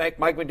Mike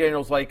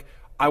McDaniel's like,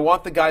 I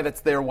want the guy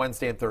that's there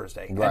Wednesday and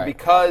Thursday. Right. And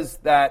because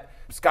that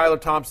Skylar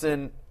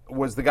Thompson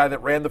was the guy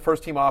that ran the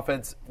first-team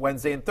offense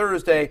Wednesday and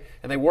Thursday,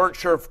 and they weren't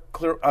sure if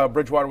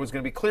Bridgewater was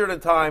going to be cleared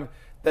in time,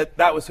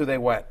 that was who they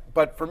went.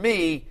 But for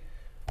me,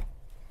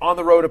 on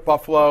the road at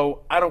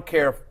Buffalo, I don't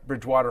care if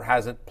Bridgewater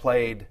hasn't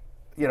played.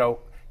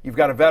 You've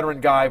got a veteran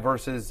guy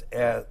versus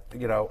a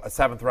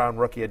 7th-round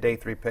rookie, a day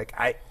 3 pick.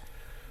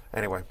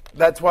 Anyway,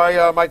 that's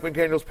why Mike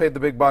McDaniel's paid the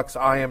big bucks.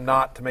 I am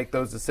not to make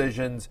those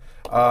decisions.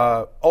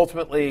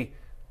 Ultimately,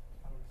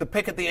 the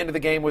pick at the end of the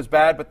game was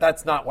bad, but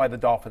that's not why the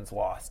Dolphins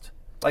lost.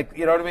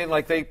 You know what I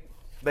mean?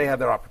 They had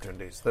their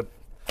opportunities.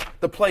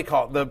 The play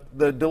call,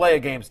 the delay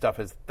of game stuff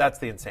that's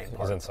the insane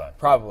part. It's insane.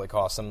 Probably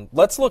cost them.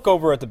 Let's look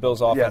over at the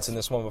Bills' offense in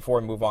this one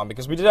before we move on,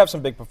 because we did have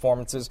some big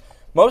performances.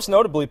 Most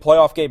notably,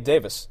 playoff Gabe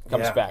Davis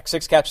comes back.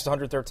 6 catches,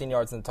 113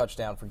 yards, and a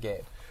touchdown for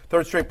Gabe.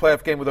 3rd straight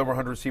playoff game with over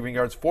 100 receiving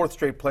yards. 4th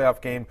straight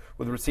playoff game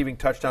with receiving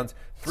touchdowns.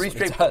 3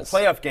 straight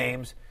playoff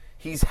games,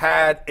 he's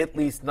had at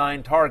least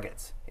 9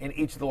 targets in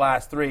each of the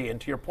last 3.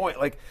 And to your point,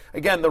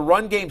 again, the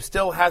run game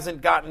still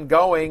hasn't gotten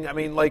going.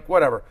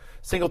 whatever.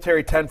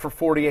 Singletary, 10 for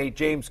 48.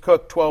 James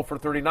Cook, 12 for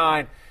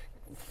 39.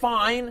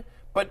 Fine,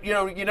 But,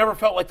 you never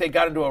felt like they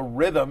got into a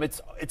rhythm.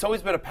 It's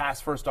always been a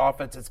pass-first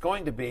offense. It's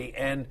going to be.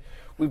 And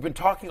we've been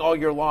talking all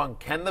year long,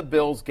 can the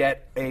Bills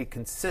get a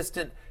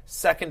consistent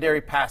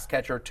secondary pass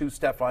catcher to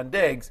Stephon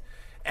Diggs?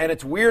 And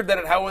it's weird that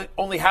it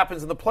only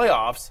happens in the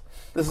playoffs.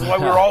 This is why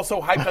we were all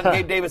so hyped on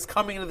Gabe Davis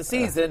coming into the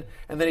season,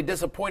 and then he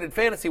disappointed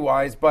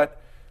fantasy-wise. But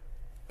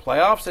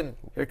playoffs, and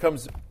here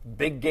comes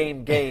Big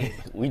Game Gabe.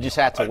 We just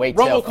had to wait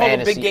Rumble till called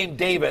fantasy. him Big Game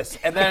Davis,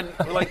 and then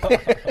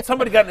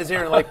somebody got in his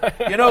ear and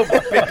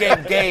Big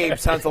Game Gabe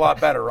sounds a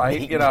lot better,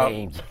 right? He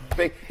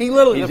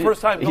literally the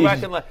first time go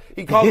back and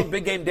he called him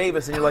Big Game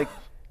Davis, and you're like,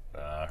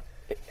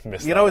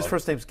 his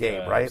first name's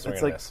Gabe, right?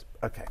 It's like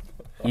okay.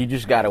 You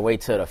just got to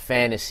wait till the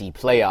fantasy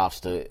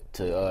playoffs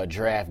to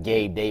draft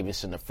Gabe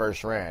Davis in the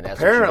first round. That's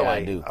what you got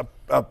to do.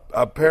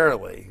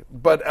 Apparently.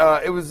 But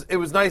it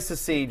was nice to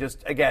see,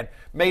 just, again,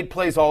 made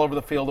plays all over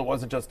the field. It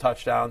wasn't just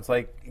touchdowns.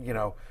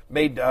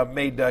 Made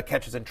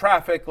catches in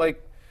traffic.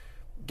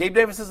 Gabe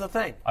Davis is a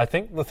thing. I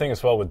think the thing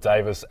as well with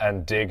Davis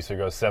and Diggs, who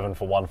goes 7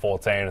 for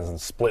 114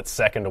 and split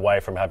second away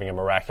from having a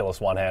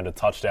miraculous one-handed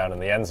touchdown in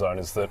the end zone,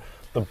 is that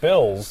the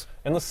Bills,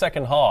 in the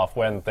second half,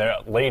 when they're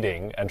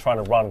leading and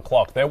trying to run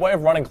clock, their way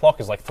of running clock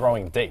is like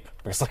throwing deep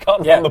because they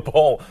can't run the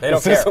ball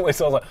consistently.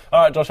 So I was like,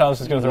 all right, Josh Allen's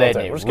just going to throw it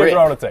deep. We're just going to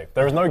throw it deep.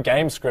 There is no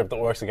game script that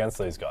works against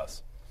these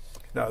guys.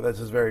 No, this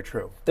is very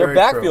true. Their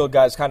backfield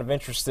guy is kind of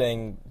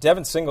interesting.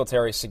 Devin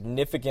Singletary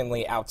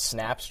significantly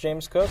outsnaps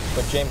James Cook,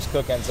 but James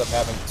Cook ends up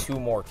having 2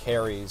 more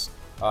carries.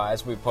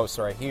 As we post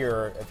right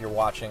here, if you're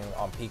watching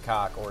on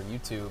Peacock or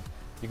YouTube,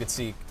 you could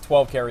see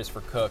 12 carries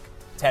for Cook,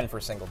 10 for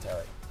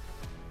Singletary.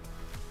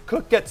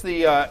 Cook gets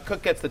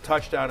the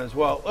touchdown as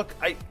well. Look,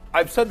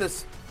 I've said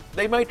this.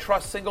 They might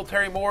trust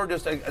Singletary more,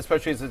 just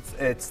especially as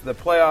it's the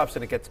playoffs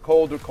and it gets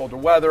colder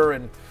weather,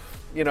 and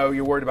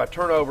you're worried about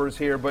turnovers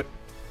here. But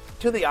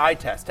to the eye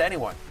test, to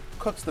anyone,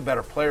 Cook's the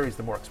better player. He's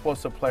the more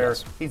explosive player.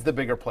 Yes. He's the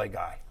bigger play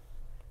guy.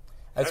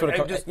 That's what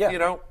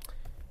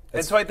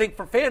And so I think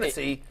for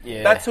fantasy,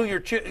 that's who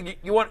you're choosing.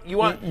 You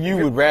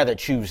would rather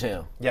choose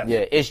him. Yes.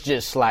 Yeah. It's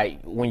just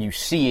like when you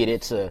see it,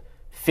 it's a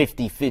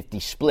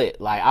 50-50 split.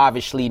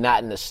 Obviously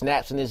not in the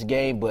snaps in this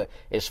game, but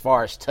as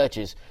far as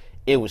touches,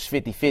 it was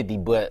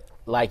 50-50. But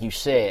like you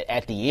said,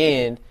 at the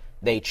end,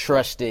 they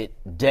trusted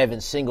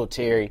Devin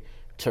Singletary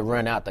to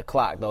run out the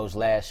clock those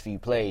last few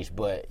plays.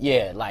 But,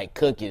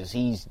 Cook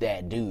he's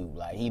that dude.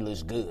 He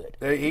looks good.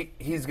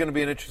 He's going to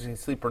be an interesting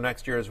sleeper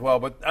next year as well.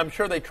 But I'm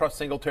sure they trust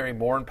Singletary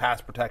more in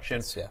pass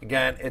protection. Yeah.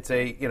 Again, it's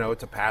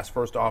a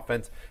pass-first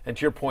offense. And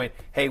to your point,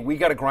 hey, we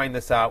got to grind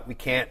this out. We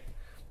can't.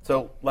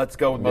 So let's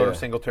go with Motor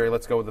Singletary.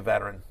 Let's go with the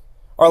veteran.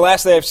 Our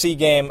last AFC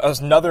game was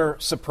another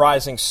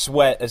surprising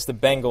sweat as the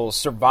Bengals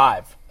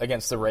survive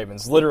against the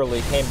Ravens.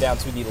 Literally came down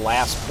to the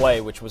last play,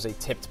 which was a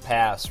tipped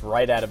pass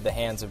right out of the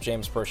hands of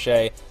James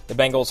Prochet. The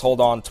Bengals hold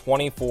on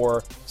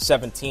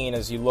 24-17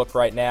 as you look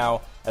right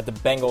now at the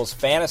Bengals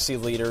fantasy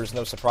leaders.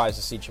 No surprise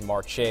to see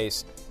Jamar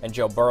Chase and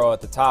Joe Burrow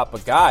at the top.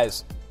 But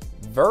guys,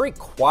 very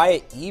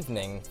quiet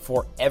evening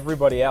for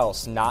everybody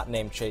else not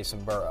named Chase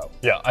and Burrow.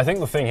 Yeah, I think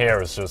the thing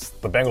here is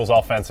just the Bengals'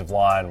 offensive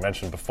line,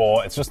 mentioned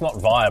before, it's just not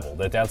viable.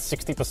 They're down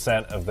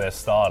 60% of their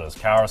starters.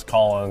 Karras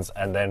Collins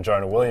and then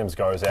Jonah Williams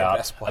goes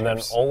out. And then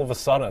all of a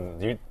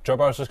sudden, Joe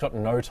Burrow's just got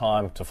no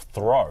time to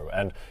throw.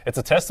 And it's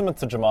a testament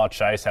to Jamar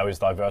Chase, how he's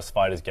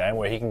diversified his game,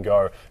 where he can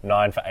go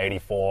 9 for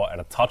 84 and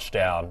a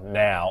touchdown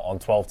now on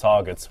 12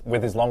 targets,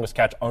 with his longest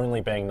catch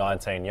only being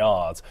 19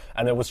 yards.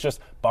 And it was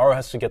just, Burrow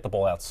has to get the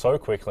ball out so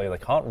quickly. They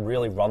can't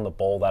really run the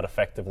ball that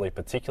effectively,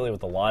 particularly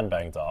with the line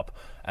banged up.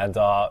 And,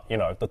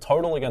 the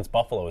total against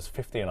Buffalo is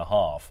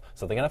 50.5.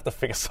 So they're going to have to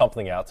figure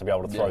something out to be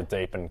able to throw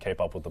deep and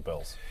keep up with the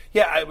Bills.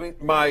 Yeah, I mean,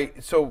 my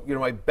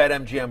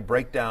BetMGM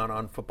breakdown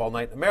on Football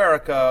Night in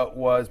America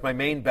was, my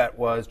main bet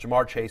was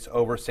Jamar Chase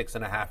over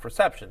 6.5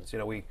 receptions.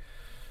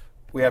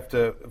 We have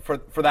to,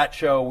 for that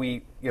show,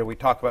 we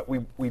talk about,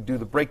 we do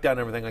the breakdown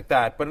and everything like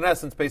that. But in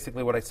essence,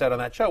 basically what I said on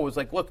that show was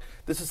like, look,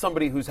 this is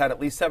somebody who's had at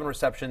least 7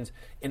 receptions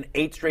in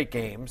 8 straight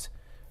games.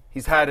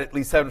 He's had at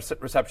least 7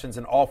 receptions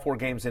in all 4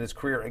 games in his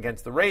career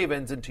against the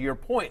Ravens. And to your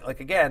point,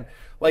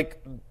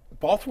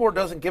 Baltimore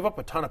doesn't give up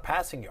a ton of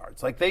passing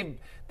yards. They've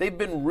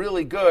been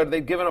really good.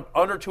 They've given up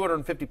under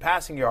 250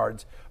 passing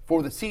yards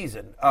for the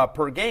season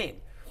per game.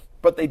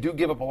 But they do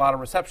give up a lot of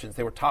receptions.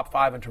 They were top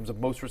 5 in terms of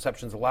most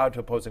receptions allowed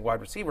to opposing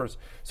wide receivers.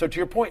 So to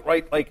your point,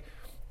 right,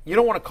 you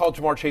don't want to call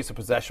Jamar Chase a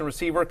possession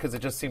receiver because it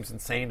just seems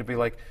insane to be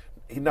like,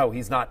 no,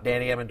 he's not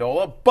Danny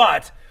Amendola.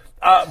 But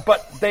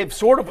they've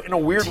sort of, in a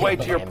weird way,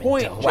 to your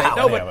point.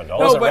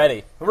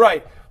 Right,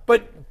 right.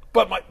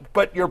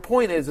 But your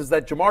point is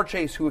that Jamar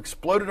Chase, who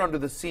exploded onto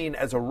the scene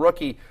as a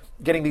rookie,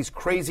 getting these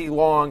crazy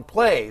long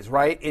plays,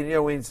 right?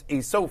 And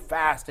he's so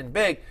fast and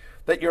big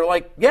that you're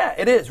like, yeah,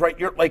 it is, right?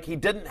 You're like, he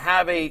didn't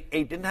have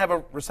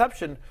a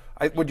reception.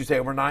 Would you say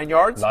over 9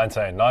 yards?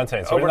 19.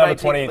 So he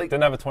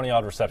didn't have a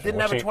 20-yard reception.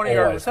 Didn't have a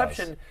 20-yard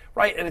reception,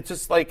 right? And it's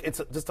just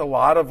it's just a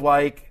lot of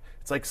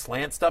it's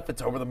slant stuff.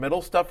 It's over the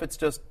middle stuff. It's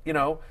just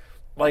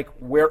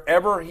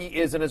wherever he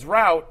is in his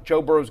route,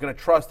 Joe Burrow is going to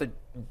trust that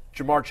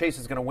Jamar Chase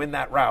is going to win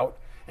that route,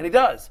 and he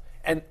does.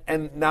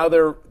 And now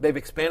they've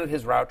expanded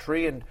his route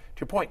tree, and to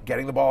your point,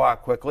 getting the ball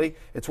out quickly.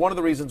 It's one of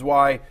the reasons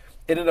why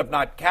it ended up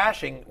not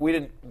cashing. We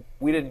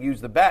didn't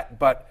use the bet,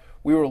 but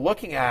we were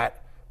looking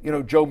at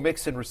Joe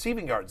Mixon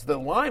receiving yards. The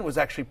line was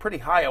actually pretty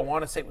high. I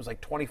want to say it was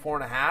like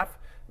 24.5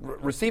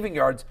 receiving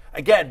yards.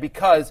 Again,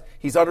 because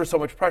he's under so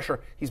much pressure,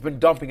 he's been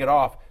dumping it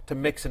off to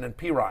Mixon and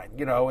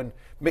Pirine. And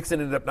Mixon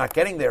ended up not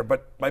getting there.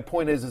 But my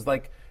point is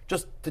like,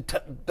 just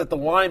that the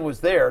line was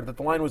there, that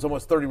the line was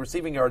almost 30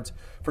 receiving yards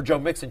for Joe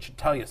Mixon should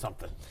tell you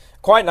something.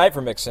 Quiet night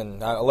for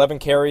Mixon. 11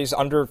 carries,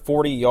 under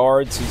 40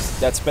 yards.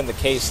 That's been the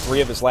case 3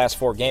 of his last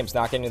 4 games,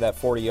 not getting to that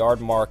 40-yard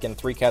mark, and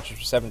 3 catches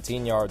for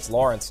 17 yards.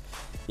 Lawrence,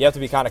 you have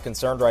to be kind of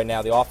concerned right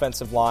now. The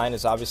offensive line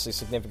is obviously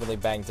significantly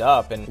banged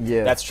up, and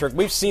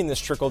we've seen this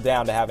trickle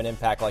down to have an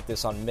impact like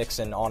this on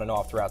Mixon on and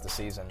off throughout the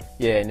season.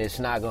 Yeah, and it's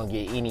not going to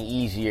get any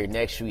easier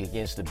next week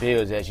against the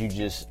Bills. As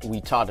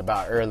we talked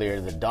about earlier,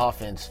 the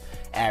Dolphins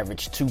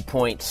averaged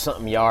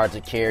 2-point-something yards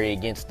a carry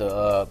against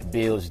the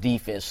Bills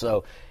defense.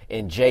 So,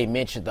 and Jay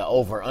mentioned the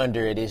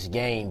over-under of this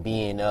game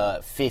being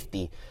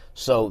 50.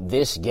 So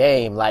this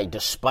game,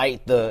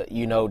 despite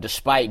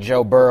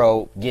Joe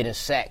Burrow getting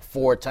sacked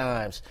 4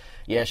 times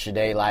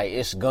yesterday,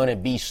 it's going to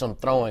be some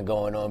throwing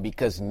going on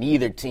because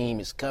neither team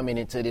is coming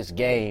into this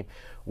game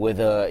with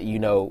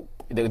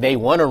they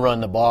want to run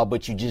the ball,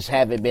 but you just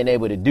haven't been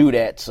able to do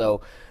that.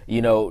 So,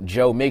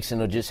 Joe Mixon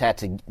will just have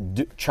to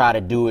try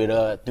to do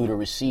it through the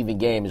receiving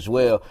game as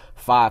well.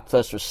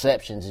 5+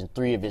 receptions in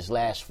 3 of his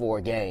last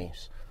 4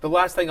 games. The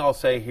last thing I'll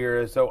say here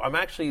is, though, I'm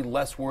actually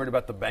less worried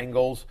about the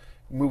Bengals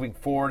moving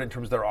forward in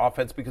terms of their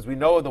offense because we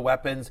know the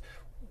weapons.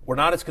 We're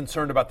not as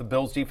concerned about the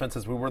Bills' defense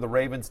as we were the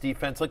Ravens'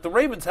 defense. The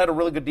Ravens had a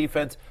really good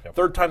defense. Yep.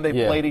 Third time they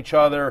played each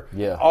other.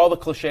 Yeah. All the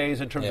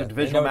cliches in terms of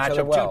divisional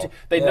matchup. Well.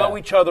 They know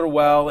each other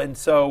well, and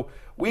so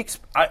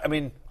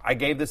I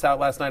gave this out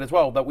last night as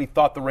well that we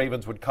thought the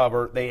Ravens would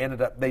cover.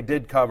 They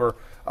did cover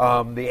the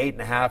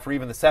 8.5 or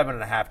even the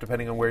 7.5,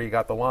 depending on where you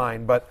got the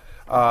line. But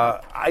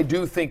I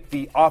do think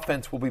the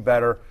offense will be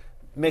better.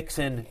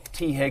 Mixon,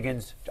 T.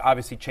 Higgins,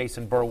 obviously Chase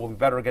and Burrow will be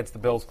better against the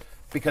Bills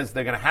because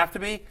they're going to have to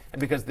be, and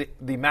because the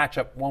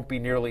matchup won't be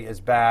nearly as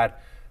bad.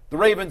 The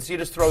Ravens, you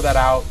just throw that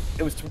out.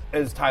 It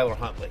was Tyler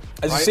Huntley.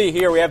 As you see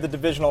here, we have the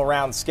divisional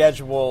round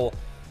schedule.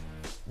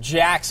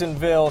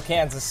 Jacksonville,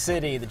 Kansas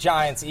City, the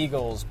Giants,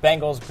 Eagles,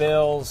 Bengals,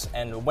 Bills,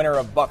 and the winner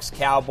of Bucs,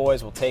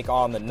 Cowboys will take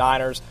on the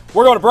Niners.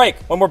 We're going to break.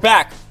 When we're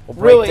back, we'll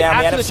break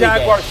down after the NFC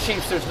Jaguars,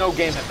 Chiefs, there's no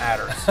game that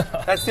matters.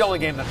 That's the only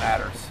game that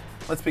matters.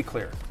 Let's be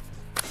clear.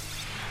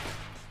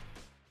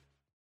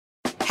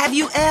 Have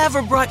you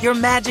ever brought your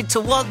magic to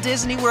Walt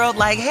Disney World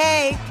like,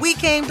 hey, we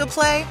came to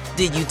play?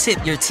 Did you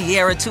tip your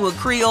tiara to a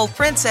Creole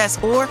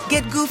princess or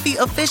get goofy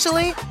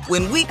officially?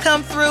 When we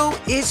come through,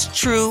 it's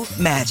true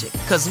magic,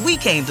 because we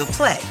came to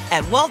play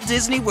at Walt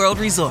Disney World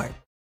Resort.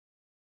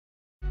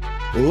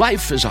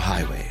 Life is a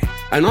highway,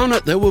 and on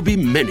it there will be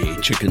many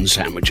chicken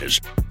sandwiches.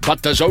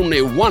 But there's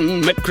only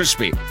one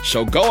McCrispy,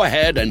 so go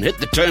ahead and hit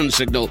the turn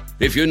signal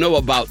if you know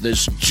about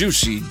this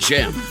juicy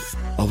gem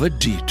of a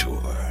detour.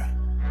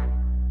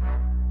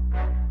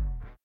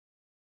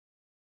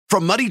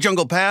 From muddy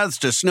jungle paths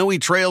to snowy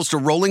trails to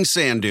rolling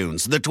sand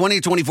dunes, the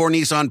 2024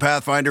 Nissan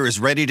Pathfinder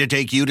is ready to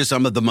take you to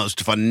some of the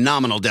most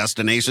phenomenal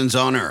destinations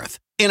on Earth.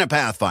 In a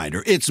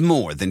Pathfinder, it's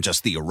more than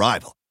just the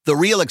arrival. The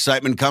real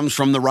excitement comes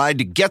from the ride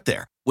to get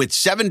there. With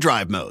 7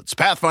 drive modes,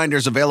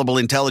 Pathfinder's available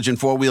intelligent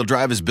 4-wheel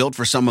drive is built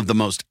for some of the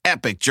most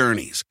epic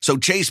journeys. So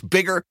chase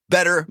bigger,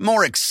 better,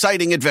 more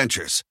exciting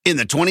adventures in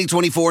the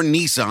 2024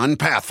 Nissan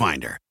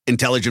Pathfinder.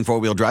 Intelligent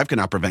 4-wheel drive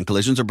cannot prevent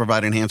collisions or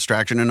provide enhanced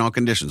traction in all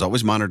conditions.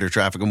 Always monitor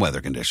traffic and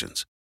weather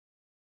conditions.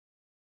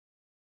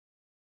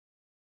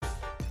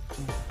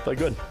 Play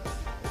good.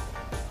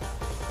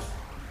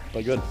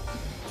 Play good.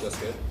 That's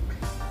good.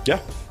 Yeah,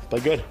 play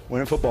good.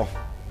 Winning football.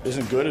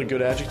 Isn't good a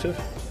good adjective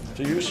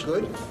to use?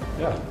 Good?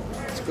 Yeah.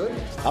 It's good.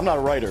 I'm not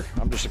a writer.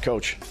 I'm just a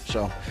coach.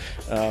 So,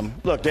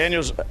 look,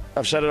 Daniel's,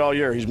 I've said it all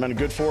year. He's been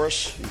good for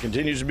us. He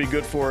continues to be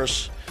good for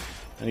us.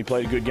 And he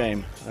played a good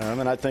game.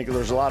 And I think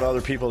there's a lot of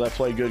other people that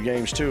play good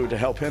games, too, to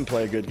help him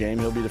play a good game.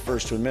 He'll be the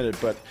first to admit it.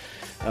 But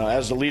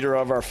as the leader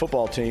of our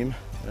football team,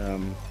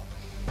 I'm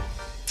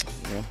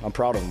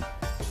proud of him.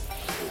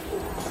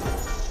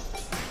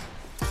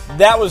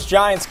 That was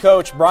Giants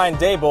coach Brian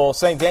Daboll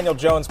saying Daniel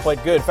Jones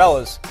played good.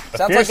 Fellas,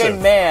 sounds like a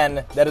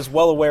man that is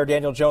well aware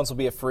Daniel Jones will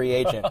be a free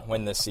agent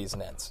when this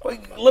season ends.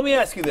 Let me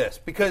ask you this,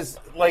 because,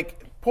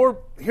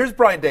 here's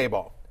Brian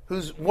Daboll,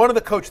 who's one of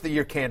the Coach of the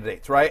Year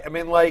candidates, right? I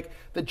mean,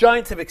 the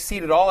Giants have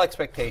exceeded all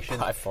expectations.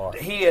 By far.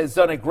 He has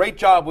done a great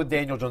job with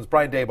Daniel Jones.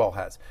 Brian Daboll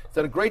has. He's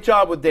done a great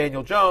job with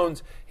Daniel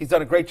Jones. He's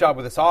done a great job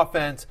with this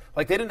offense.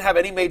 They didn't have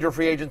any major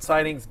free agent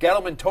signings.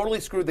 Gettleman totally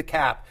screwed the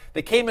cap.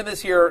 They came in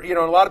this year, and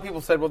a lot of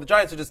people said, well, the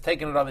Giants are just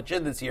taking it on the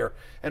chin this year.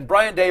 And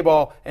Brian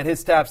Daboll and his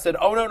staff said,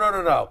 oh,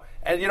 no.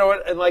 And you know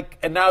what?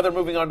 And now they're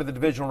moving on to the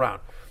divisional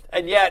round.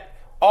 And yet,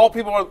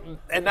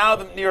 and now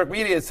the New York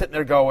media is sitting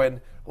there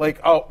going,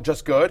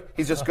 just good.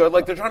 He's just good.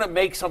 They're trying to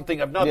make something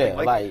of nothing.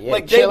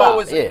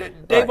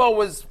 Daboll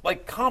was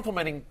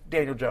complimenting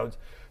Daniel Jones.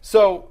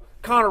 So,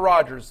 Connor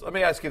Rogers, let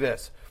me ask you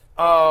this.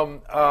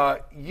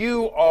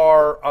 you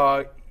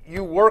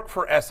work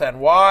for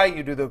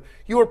SNY.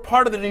 You are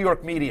part of the New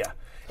York media.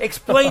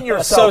 Explain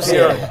yourself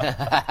here.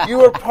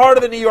 You are part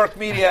of the New York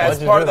media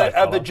as part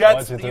of the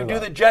Jets. You do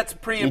the Jets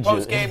pre and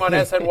post game on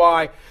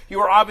SNY.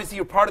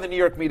 You're part of the New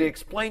York media.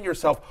 Explain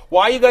yourself.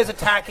 Why are you guys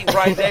attacking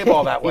Brian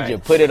Daboll that way? You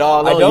put it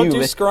all on you. I don't do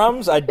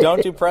scrums. I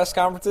don't do press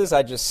conferences.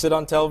 I just sit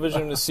on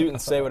television in a suit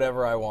and say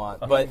whatever I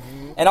want.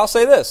 And I'll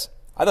say this.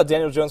 I thought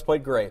Daniel Jones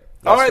played great.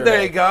 All right,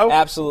 there you go.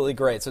 Absolutely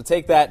great. So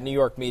take that, New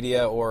York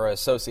media or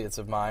associates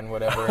of mine,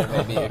 whatever it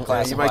may be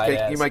classified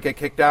as. You might get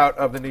kicked out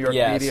of the New York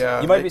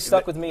media. You might be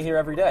stuck with me here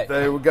every day.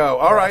 There we go.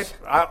 All right.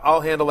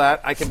 I'll handle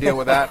that. I can deal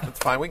with that. It's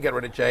fine. We can get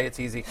rid of Jay. It's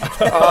easy.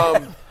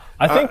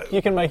 I think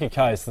you can make a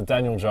case that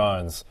Daniel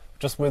Jones,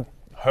 just with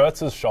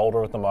Hurts'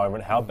 shoulder at the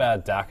moment, how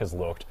bad Dak has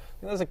looked,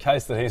 there's a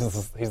case that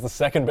he's the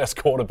second best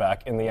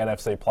quarterback in the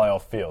NFC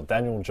playoff field,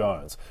 Daniel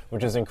Jones,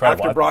 which is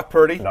incredible. After Brock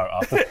Purdy? No,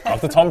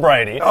 after Tom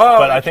Brady.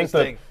 But I think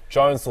that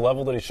Jones, the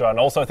level that he's shown,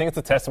 also I think it's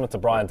a testament to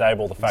Brian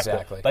Daboll, the fact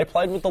that they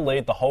played with the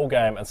lead the whole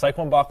game, and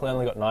Saquon Barkley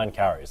only got 9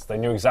 carries. They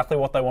knew exactly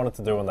what they wanted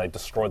to do, and they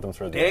destroyed them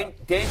through the air.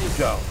 Daniel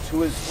Jones,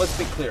 who is, let's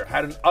be clear,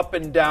 had an up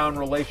and down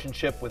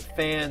relationship with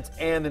fans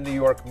and the New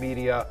York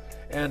media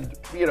and,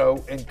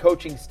 and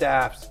coaching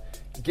staffs,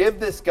 give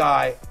this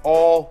guy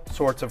all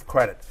sorts of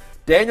credit.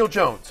 Daniel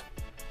Jones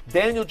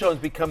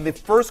become the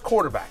first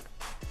quarterback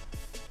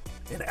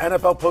in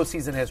NFL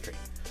postseason history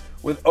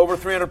with over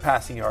 300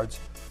 passing yards,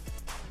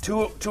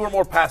 two or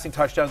more passing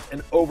touchdowns,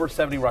 and over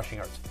 70 rushing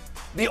yards.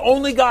 The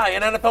only guy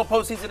in NFL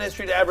postseason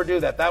history to ever do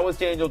that. That was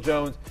Daniel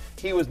Jones.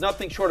 He was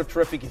nothing short of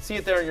terrific. You can see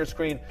it there on your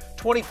screen.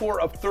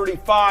 24 of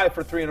 35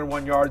 for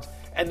 301 yards,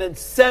 and then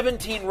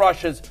 17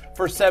 rushes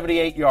for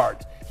 78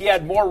 yards. He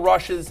had more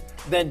rushes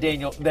than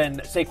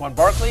Saquon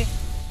Barkley,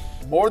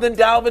 more than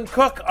Dalvin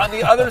Cook on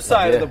the other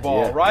side of the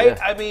ball, right?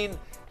 Yeah. I mean,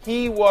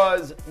 he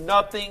was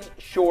nothing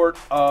short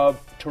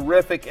of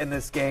terrific in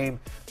this game.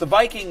 The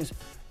Vikings,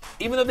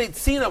 even though they'd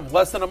seen him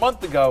less than a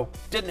month ago,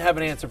 didn't have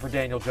an answer for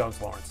Daniel Jones,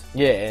 Lawrence.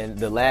 Yeah, and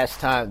the last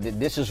time,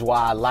 this is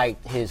why I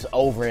liked his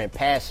over in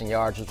passing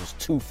yards, which was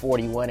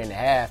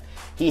 241.5.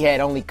 He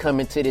had only come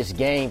into this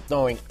game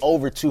throwing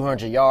over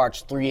 200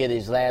 yards 3 of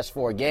his last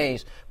 4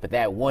 games, but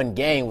that one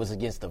game was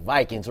against the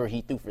Vikings where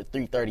he threw for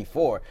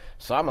 334.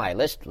 So I'm like,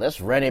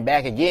 let's run it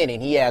back again,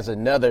 and he has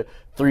another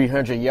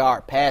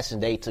 300-yard passing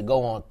day to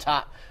go on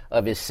top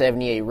of his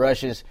 78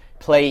 rushes.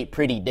 Played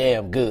pretty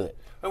damn good.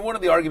 And one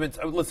of the arguments,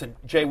 listen,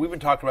 Jay, we've been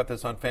talking about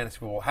this on Fantasy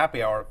Football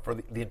Happy Hour for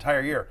the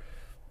entire year.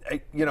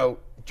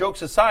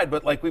 Jokes aside,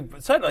 but like we've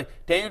said, like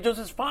Daniel Jones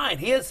is fine.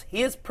 He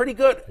is pretty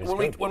good.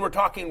 When we're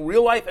talking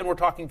real life and we're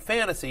talking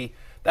fantasy,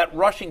 that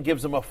rushing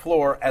gives him a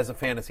floor as a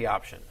fantasy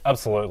option.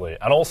 Absolutely.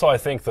 And also I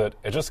think that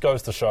it just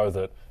goes to show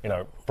that,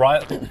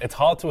 Brian, it's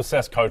hard to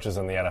assess coaches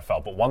in the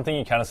NFL, but one thing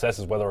you can assess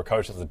is whether a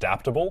coach is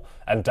adaptable.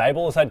 And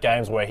Daboll has had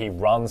games where he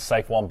runs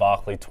Saquon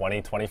Barkley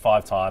 20,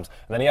 25 times.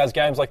 And then he has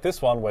games like this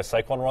one where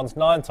Saquon runs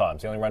 9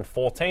 times. He only ran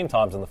 14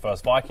 times in the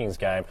first Vikings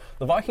game.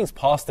 The Vikings'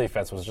 pass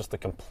defense was just a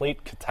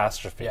complete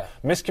catastrophe. Yeah.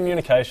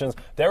 Miscommunications.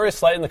 Darius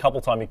Slayton, the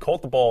couple times he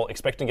caught the ball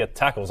expecting to get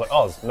tackled. Was like,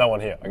 there's no one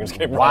here. I can just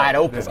keep wide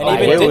open.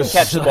 And even didn't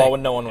catch the ball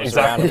when no one was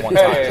around at one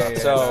time.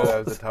 So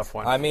that was a tough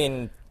one. I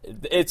mean,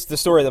 it's the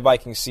story of the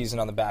Vikings season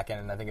on the back end,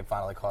 and I think it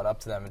finally caught up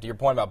to them. And to your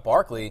point about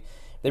Barkley,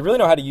 they really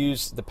know how to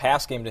use the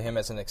pass game to him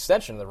as an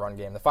extension of the run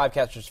game. The 5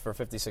 catches for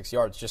 56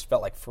 yards just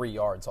felt like 3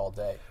 yards all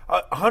day.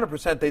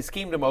 100%. They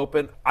schemed him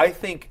open. I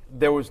think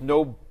there was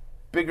no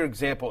bigger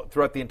example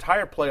throughout the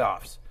entire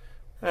playoffs.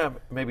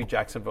 Maybe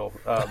Jacksonville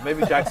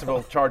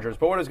Chargers.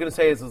 But what I was going to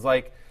say is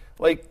like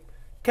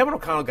Kevin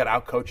O'Connell got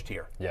outcoached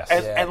here. Yes.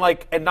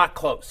 And not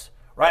close.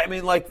 Right? I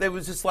mean, it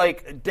was just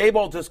like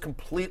Daboll just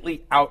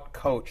completely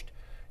outcoached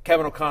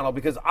Kevin O'Connell,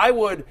 because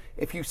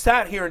if you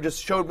sat here and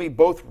just showed me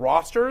both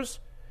rosters,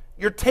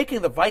 you're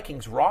taking the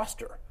Vikings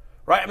roster,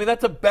 right? I mean,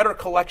 that's a better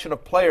collection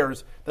of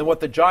players than what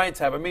the Giants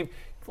have. I mean,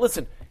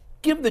 listen,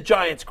 give the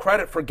Giants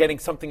credit for getting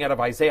something out of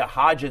Isaiah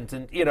Hodgins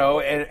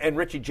and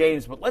Richie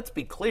James, but let's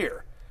be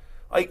clear.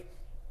 Dalvin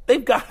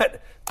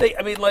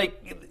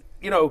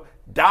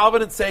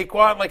and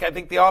Saquon, I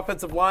think the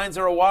offensive lines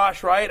are a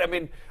wash, right? I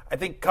mean, I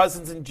think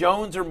Cousins and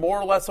Jones are more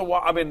or less a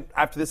wash. I mean,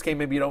 after this game,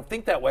 maybe you don't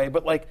think that way,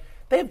 but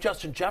they have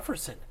Justin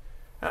Jefferson.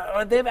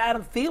 They have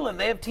Adam Thielen.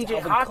 They have T.J.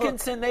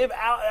 Hawkinson. They have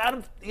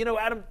Adam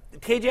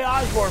K.J.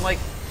 Osborne.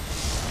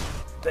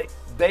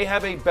 They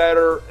have a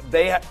better.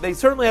 They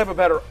certainly have a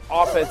better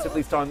offense, at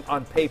least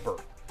on paper.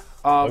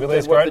 Look at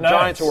these what great the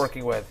Giants names. are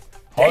working with.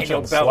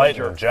 Hodgins,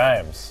 Slayton,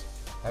 James.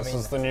 This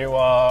is the new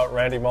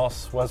Randy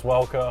Moss, Wes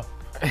Welker.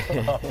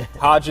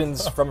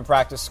 Hodgins from a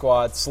practice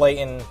squad.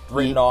 Slayton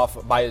written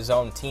off by his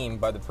own team,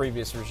 by the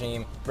previous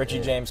regime.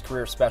 Richie James,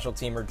 career special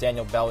teamer.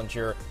 Daniel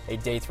Bellinger, a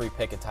day 3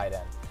 pick at tight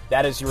end.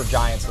 That is your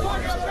Giants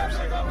leading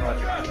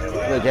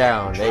receivers. Look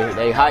down.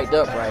 They hyped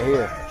up right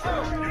here.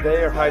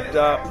 They are hyped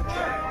up.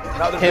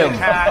 Now the big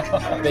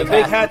hat. The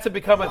big hats have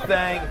become a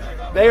thing.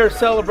 They are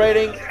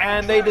celebrating,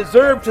 and they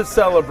deserve to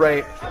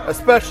celebrate,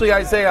 especially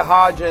Isaiah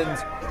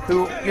Hodgins,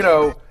 who,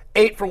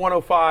 8 for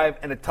 105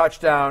 and a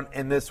touchdown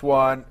in this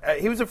one.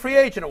 He was a free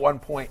agent at one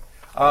point,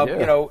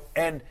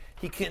 and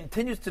he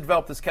continues to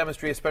develop this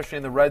chemistry, especially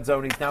in the red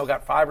zone. He's now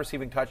got 5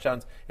 receiving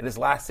touchdowns in his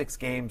last 6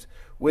 games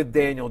with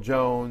Daniel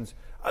Jones.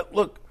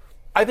 Look,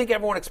 I think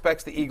everyone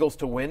expects the Eagles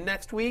to win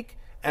next week,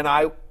 and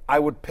I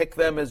would pick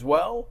them as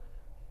well.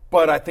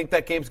 But I think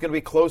that game's going to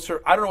be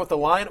closer. I don't know what the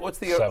line. What's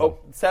the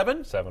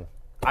 7? 7.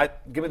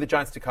 Give me the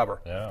Giants to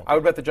cover. Yeah. I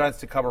would bet the Giants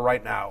to cover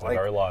right now. They're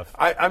very live.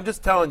 I'm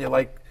just telling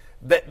you,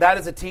 that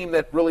is a team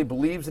that really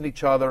believes in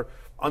each other.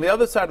 On the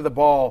other side of the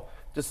ball,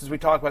 just as we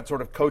talk about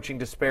sort of coaching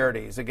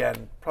disparities,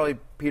 again, probably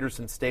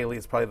Peterson-Staley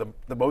is probably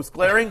the most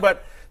glaring,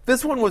 but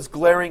this one was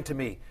glaring to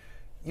me.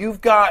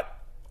 You've got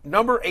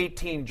number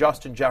 18,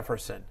 Justin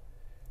Jefferson,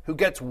 who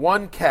gets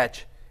 1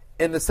 catch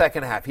in the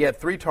second half. He had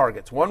 3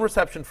 targets, 1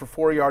 reception for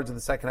 4 yards in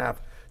the second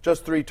half,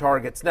 just 3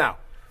 targets. Now,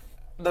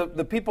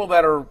 the people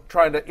that are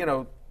trying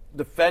to,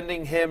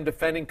 defending him,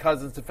 defending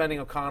Cousins, defending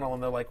O'Connell,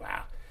 and they're like,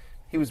 wow,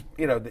 he was,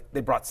 they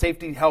brought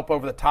safety help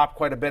over the top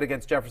quite a bit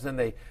against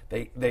Jefferson.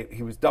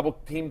 He was double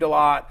teamed a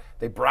lot.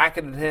 They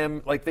bracketed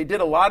him. They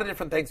did a lot of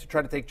different things to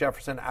try to take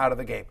Jefferson out of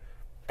the game.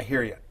 I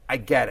hear you. I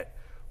get it.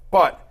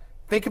 But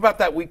think about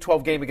that Week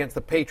 12 game against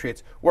the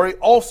Patriots, where he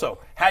also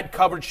had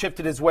coverage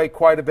shifted his way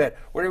quite a bit,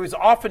 where he was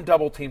often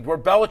double-teamed, where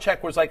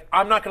Belichick was like,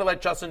 I'm not going to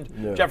let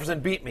Justin Jefferson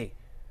beat me.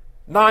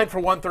 9 for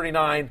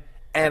 139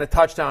 and a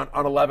touchdown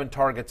on 11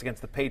 targets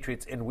against the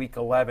Patriots in Week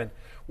 11.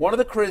 One of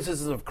the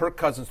criticisms of Kirk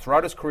Cousins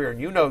throughout his career,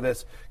 and you know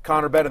this,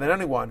 Connor, better than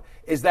anyone,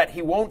 is that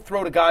he won't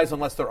throw to guys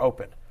unless they're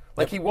open.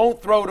 He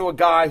won't throw to a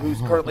guy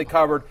who's currently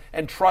covered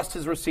and trust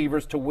his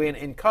receivers to win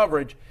in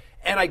coverage.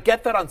 And I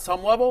get that on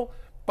some level,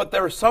 but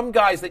there are some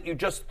guys that you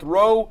just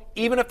throw,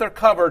 even if they're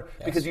covered,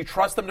 because you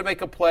trust them to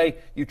make a play,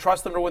 you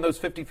trust them to win those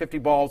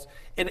 50-50 balls.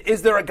 And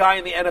is there a guy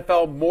in the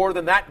NFL more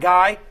than that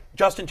guy,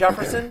 Justin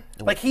Jefferson?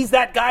 He's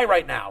that guy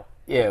right now.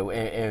 Yeah,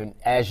 and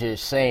as you're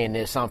saying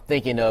this, I'm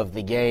thinking of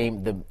the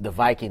game, the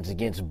Vikings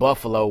against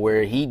Buffalo,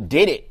 where he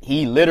did it.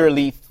 He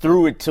literally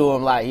threw it to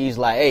him he's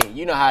like, hey,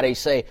 you know how they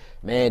say,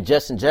 man,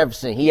 Justin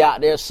Jefferson, he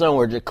out there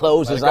somewhere, just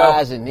close his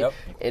eyes, and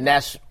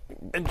that's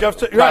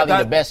probably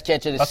the best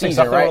catch of the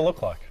season, right? That's exactly what it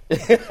looked like.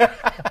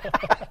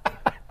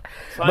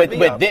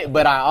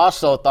 But I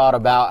also thought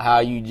about how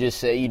you just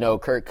said,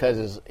 Kirk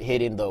Cousins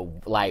hitting the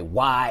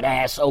wide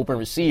ass open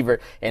receiver,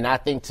 and I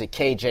think to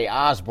KJ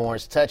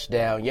Osborne's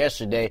touchdown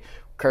yesterday,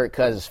 Kirk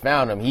Cousins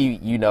found him.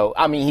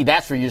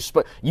 That's where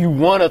you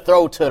want to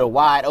throw to the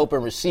wide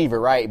open receiver,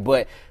 right?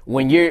 But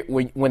when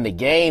the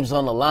game's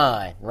on the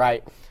line,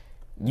 right,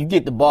 you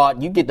get the ball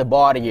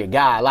to your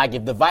guy.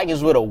 If the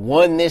Vikings would have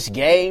won this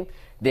game,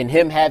 then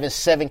him having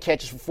 7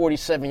 catches for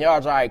 47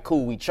 yards, all right,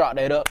 cool, we chalk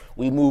that up,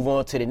 we move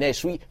on to the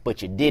next week,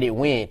 but you didn't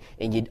win,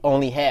 and you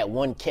only had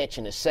 1 catch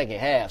in the second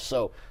half,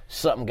 so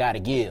something got to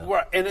give.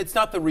 Right, and it's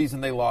not the reason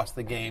they lost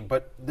the game,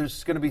 but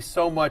there's going to be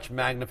so much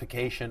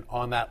magnification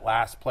on that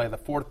last play, the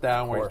 4th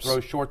down where he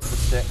throws short to the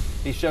stick.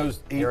 He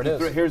shows,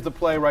 here's the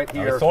play right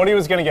here. He thought he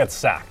was going to get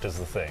sacked is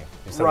the thing,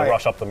 instead of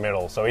rush up the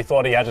middle, so he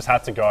thought he just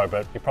had to go,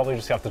 but he probably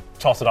just have to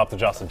toss it up to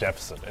Justin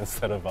Jefferson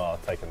instead of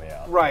taking the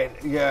out. Right,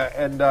 yeah,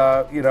 and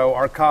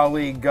our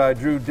colleague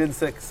Drew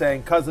Dinsick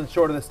saying Cousins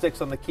short of the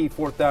sticks on the key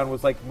 4th down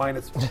was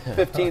minus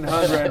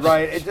 1,500,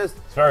 right? It's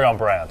very on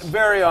brand.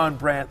 Very on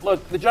brand.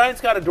 Look, the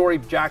Giants got Adoree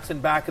Jackson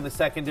back in the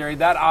secondary.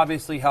 That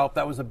obviously helped.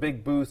 That was a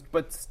big boost.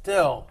 But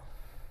still,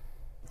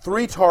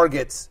 3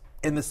 targets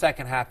in the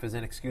second half is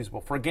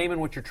inexcusable for a game in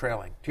which you're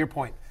trailing. To your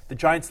point, the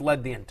Giants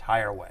led the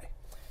entire way.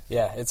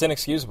 Yeah, it's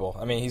inexcusable.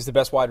 I mean, he's the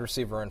best wide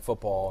receiver in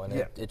football, and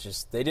it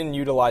just they didn't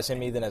utilize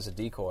him even as a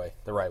decoy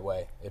the right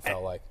way, it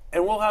felt like.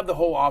 And we'll have the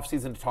whole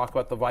offseason to talk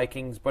about the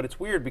Vikings, but it's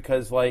weird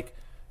because,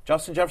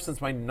 Justin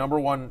Jefferson's my number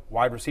 1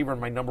 wide receiver and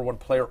my number 1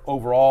 player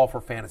overall for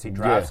fantasy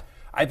drafts. Yeah.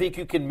 I think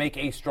you can make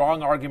a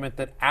strong argument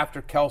that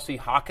after Kelsey,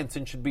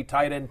 Hawkinson should be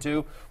tight end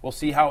too. We'll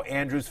see how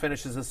Andrews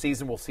finishes the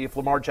season. We'll see if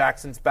Lamar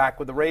Jackson's back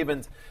with the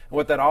Ravens and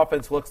what that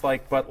offense looks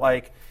like. But,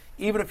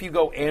 even if you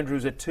go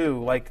Andrews at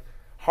 2,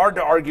 hard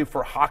to argue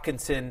for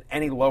Hawkinson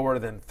any lower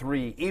than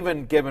 3,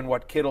 even given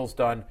what Kittle's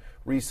done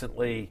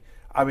recently.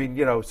 I mean,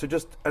 so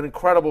just an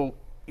incredible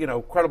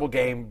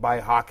game by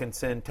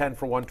Hawkinson, 10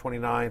 for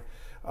 129.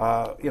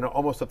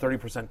 Almost a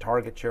 30%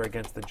 target share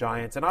against the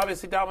Giants, and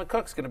obviously Dalvin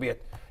Cook's going to be a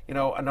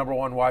number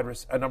 1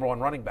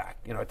 running back,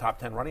 a top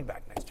 10 running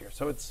back next year.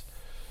 So it's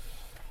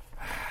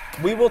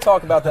we will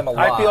talk about them a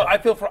lot. I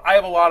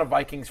have a lot of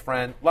Vikings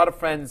friends, a lot of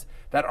friends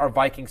that are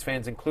Vikings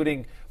fans,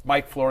 including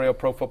Mike Florio,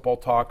 Pro Football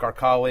Talk, our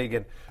colleague,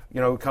 and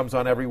who comes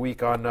on every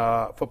week on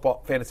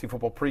fantasy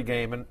football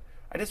pregame, and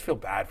I just feel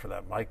bad for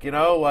them.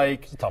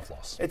 It's a tough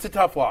loss. It's a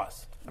tough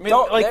loss. I mean,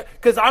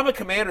 because I'm a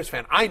Commanders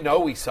fan. I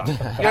know we suck. You know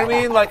what I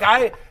mean?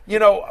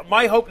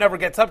 My hope never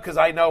gets up because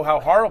I know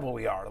how horrible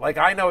we are.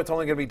 I know it's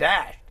only going to be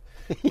dashed.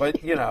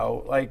 But, they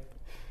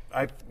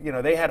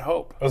had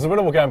hope. It was a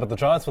winnable game, but the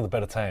Giants were the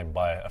better team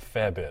by a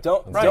fair bit.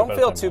 Don't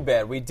feel too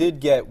bad. We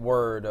did get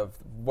word of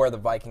where the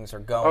Vikings are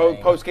going.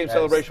 Oh, post-game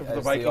celebration for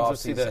the Vikings.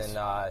 Let's see this.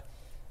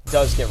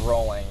 Does get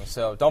rolling,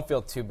 so don't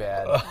feel too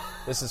bad.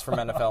 This is from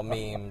NFL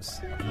memes.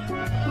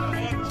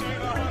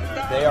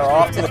 They are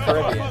off to the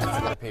Caribbean,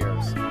 it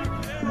appears.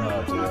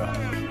 Oh, dear.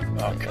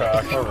 Oh,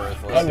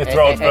 Kirk. Let me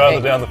throw it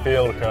further down the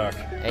field, Kirk.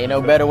 Ain't no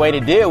better way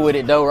to deal with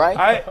it, though,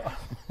 right?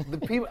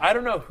 I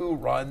don't know who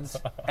runs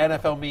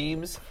NFL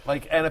memes,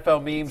 like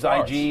NFL memes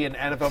IG and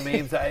NFL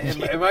memes.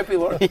 It might be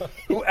Lauren.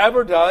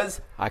 Whoever does,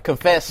 I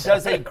confess,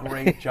 does a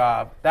great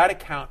job. That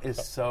account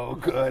is so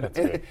good.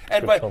 Good.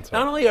 But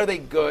not only are they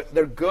good,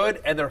 they're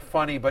good and they're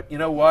funny. But you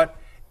know what?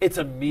 It's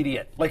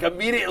immediate. Like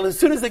immediately, as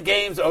soon as the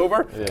game's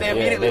over, they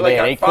immediately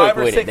got 5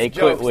 or 6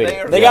 jokes.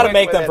 They got to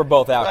make them for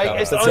both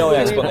outcomes. That's the only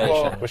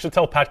explanation. We should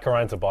tell Pat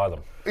Corain to buy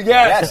them.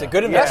 Yes, a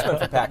good investment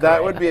for Pat Corain.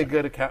 That would be a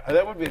good account.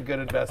 That would be a good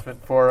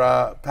investment for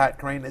Pat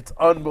Corain. It's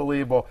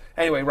unbelievable.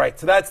 Anyway, right.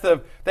 So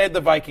they had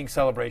the Viking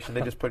celebration.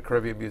 They just put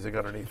Caribbean music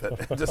underneath it.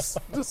 just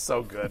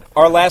so good.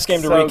 Our last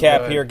game to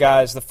recap here,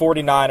 guys. The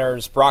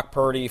 49ers, Brock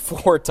Purdy,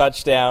 4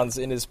 touchdowns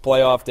in his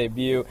playoff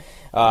debut.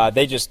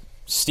 They just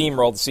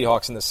steamrolled the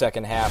Seahawks in the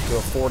second half to a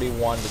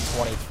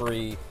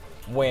 41-23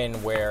 win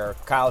where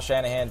Kyle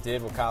Shanahan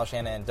did what Kyle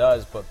Shanahan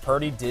does, but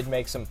Purdy did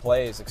make some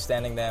plays,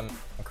 extending them,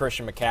 and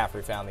Christian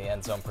McCaffrey found the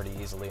end zone pretty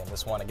easily in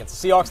this one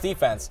against the Seahawks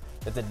defense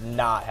that did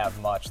not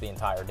have much the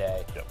entire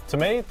day. Yep. To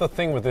me, the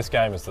thing with this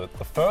game is that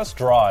the first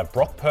drive,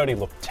 Brock Purdy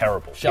looked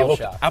terrible. He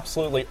looked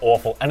absolutely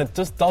awful, and it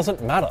just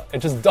doesn't matter. It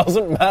just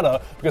doesn't matter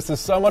because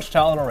there's so much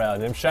talent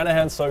around him.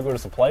 Shanahan's so good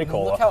as a play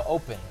caller. Look how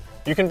open.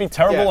 You can be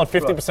terrible on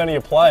 50% of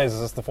your plays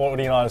as the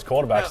 49ers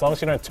quarterback, as long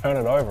as you don't turn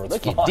it over. It's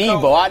Look fine. at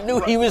Debo. I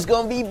knew he was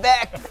going to be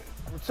back.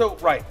 So,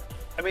 right.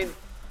 I mean,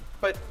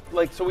 but,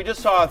 so we just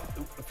saw,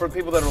 for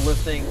people that are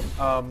listening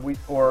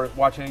or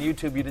watching on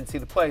YouTube, you didn't see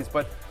the plays,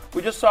 but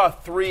we just saw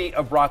 3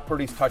 of Brock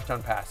Purdy's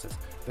touchdown passes.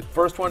 The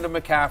first one to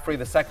McCaffrey,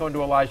 the second one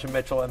to Elijah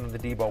Mitchell, and then the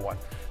Debo one.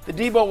 The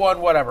Debo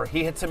one, whatever.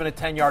 He hits him in a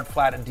 10-yard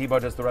flat, and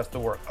Debo does the rest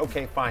of the work.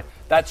 Okay, fine.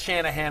 That's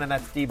Shanahan, and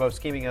that's Debo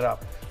scheming it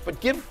up. But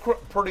give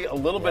Purdy a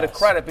little bit of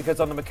credit because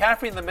on the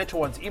McCaffrey and the Mitchell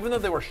ones, even though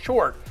they were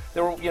short,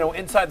 they were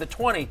inside the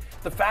 20.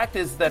 The fact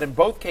is that in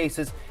both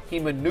cases, he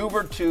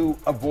maneuvered to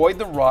avoid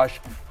the rush,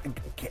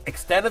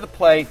 extended the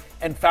play,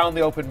 and found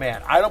the open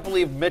man. I don't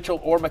believe Mitchell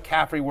or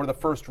McCaffrey were the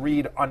first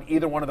read on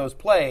either one of those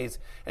plays.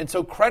 And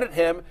so credit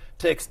him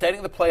to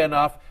extending the play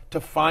enough to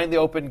find the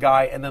open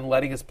guy and then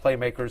letting his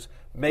playmakers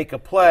make a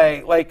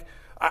play.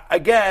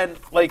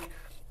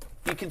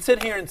 You can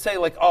sit here and say,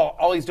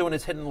 all he's doing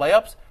is hitting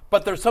layups.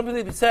 But there's something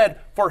to be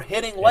said for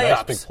hitting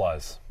layups. Big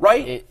plays.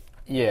 Right?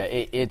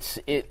 It's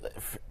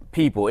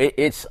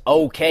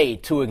okay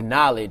to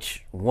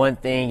acknowledge one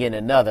thing and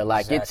another.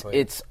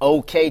 It's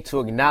okay to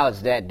acknowledge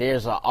that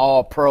there's an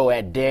all-pro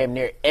at damn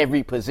near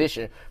every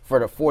position for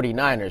the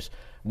 49ers.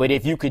 But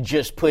if you could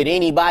just put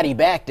anybody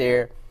back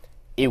there,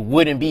 it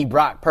wouldn't be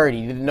Brock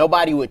Purdy.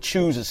 Nobody would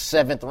choose a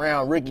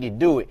 7th-round rookie to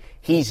do it.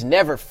 He's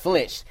never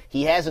flinched.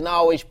 He hasn't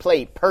always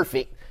played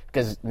perfect,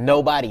 because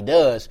nobody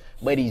does,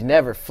 but he's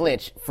never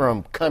flinched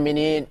from coming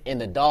in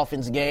the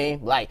Dolphins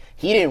game.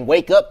 He didn't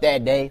wake up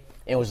that day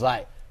and was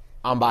like,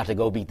 I'm about to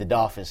go beat the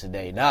Dolphins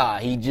today. Nah,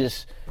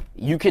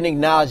 you can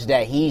acknowledge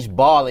that he's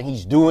balling,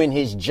 he's doing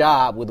his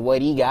job with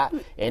what he got,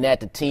 and that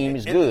the team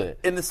is good.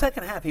 In the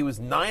second half, he was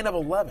 9 of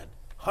 11,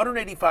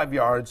 185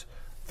 yards,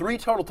 3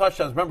 total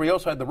touchdowns. Remember, he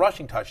also had the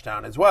rushing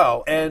touchdown as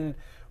well. And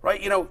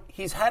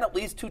he's had at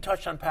least 2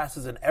 touchdown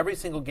passes in every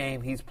single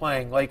game he's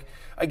playing.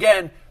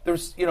 Again,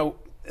 there's,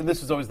 and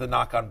this is always the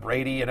knock on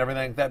Brady and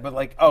everything like that,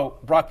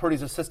 but Brock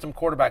Purdy's a system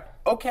quarterback.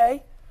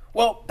 Okay.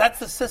 Well, that's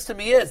the system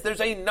he is.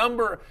 There's a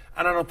number,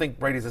 and I don't think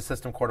Brady's a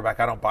system quarterback.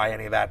 I don't buy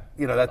any of that.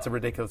 That's a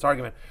ridiculous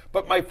argument.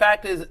 But my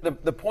fact is,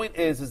 the point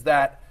is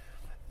that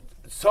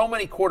so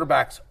many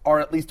quarterbacks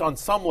are, at least on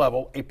some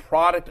level, a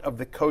product of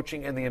the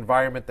coaching and the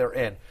environment they're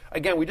in.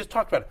 Again, we just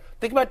talked about it.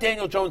 Think about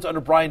Daniel Jones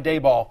under Brian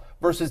Daboll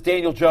versus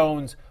Daniel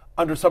Jones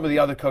under some of the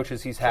other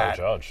coaches he's had.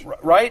 Joe Judge.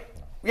 Right?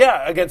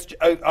 Yeah, against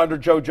under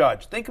Joe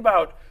Judge. Think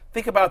about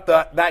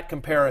that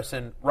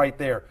comparison right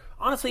there.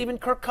 Honestly, even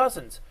Kirk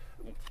Cousins.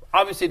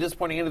 Obviously a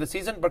disappointing end of the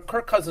season, but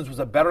Kirk Cousins was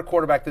a better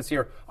quarterback this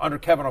year under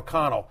Kevin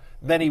O'Connell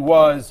than he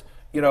was,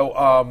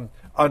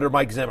 under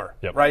Mike Zimmer.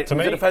 Yep. Right? He's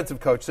a defensive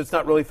coach, so it's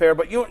not really fair.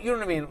 But you know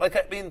what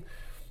I mean?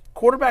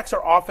 Quarterbacks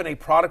are often a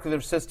product of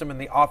their system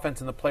and the offense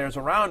and the players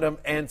around them,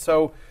 and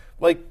so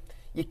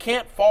you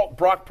can't fault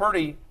Brock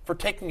Purdy for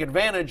taking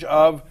advantage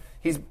of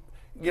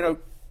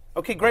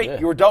okay, great. Yeah.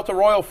 You were dealt a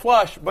royal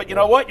flush, but you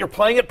know what? You're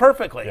playing it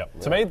perfectly. Yeah.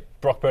 To me,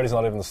 Brock Purdy's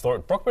not even the story.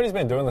 Brock Purdy's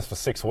been doing this for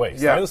 6 weeks.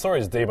 Yeah. To me, the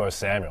story is Deebo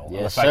Samuel. Yes,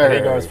 and the fact that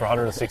he goes for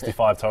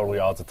 165 total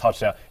yards, a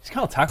touchdown. He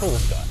can't tackle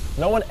this guy.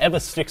 No one ever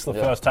sticks the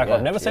first tackle.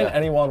 I've never seen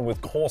anyone with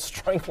core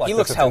strength like this. He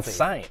looks healthy.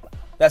 Insane.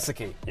 That's the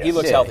key. Yes. He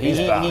looks healthy.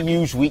 He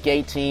used week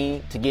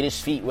 18 to get his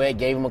feet wet,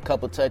 gave him a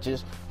couple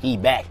touches. He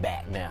back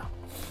now.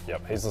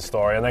 Yep, he's the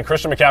story. And then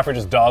Christian McCaffrey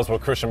just does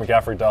what Christian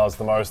McCaffrey does,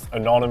 the most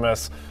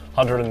anonymous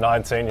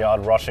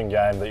 119-yard rushing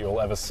game that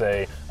you'll ever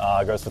see.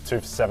 Goes for 2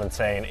 for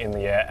 17 in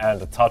the air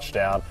and a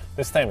touchdown.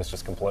 This team is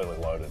just completely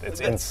loaded. It's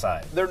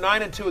insane. They're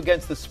 9-2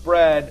 against the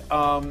spread,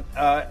 and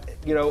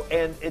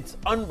it's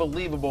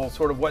unbelievable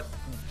sort of what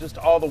just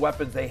all the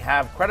weapons they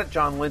have. Credit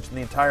John Lynch and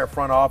the entire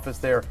front office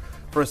there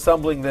for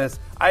assembling this.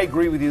 I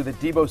agree with you that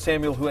Deebo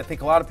Samuel, who I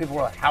think a lot of people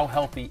are like, how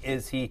healthy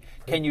is he?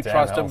 Can you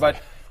trust him?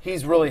 But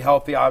he's really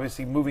healthy,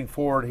 obviously, moving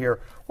forward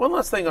here. One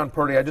last thing on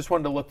Purdy. I just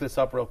wanted to look this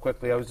up real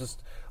quickly. I was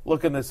just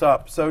looking this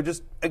up. So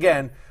just,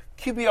 again,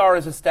 QBR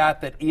is a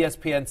stat that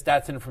ESPN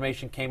Stats and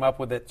Information came up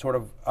with. It sort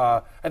of,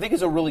 I think,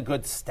 is a really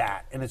good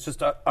stat. And it's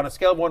just on a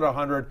scale of 1 to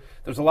 100.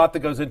 There's a lot that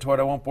goes into it.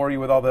 I won't bore you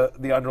with all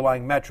the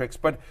underlying metrics.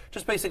 But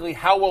just basically,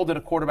 how well did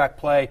a quarterback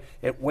play?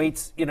 It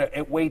weights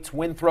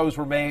when throws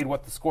were made,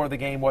 what the score of the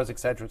game was, et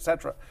cetera, et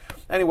cetera.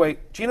 Anyway,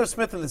 Geno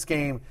Smith in this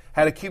game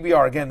had a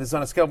QBR, again, this is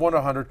on a scale of 1 to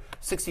 100,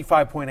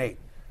 65.8.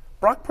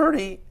 Brock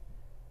Purdy,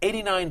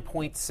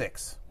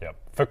 89.6. Yep.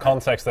 For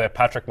context there,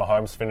 Patrick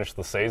Mahomes finished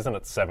the season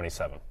at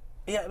 77.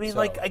 Yeah, I mean,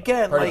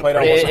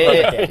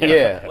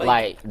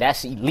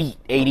 that's elite.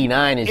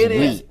 89 is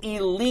elite.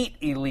 It is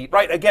elite.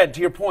 Right, again, to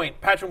your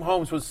point, Patrick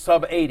Mahomes was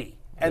sub 80,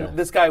 and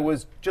this guy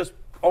was just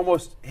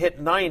almost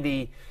hit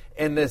 90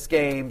 in this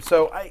game.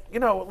 So,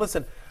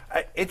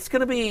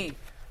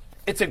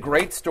 it's a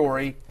great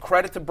story.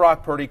 Credit to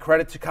Brock Purdy,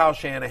 credit to Kyle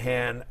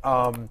Shanahan.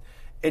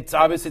 It's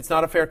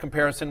not a fair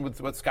comparison with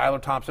what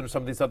Skylar Thompson or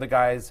some of these other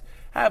guys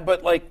have,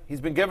 but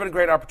he's been given a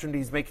great opportunity.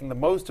 He's making the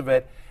most of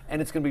it,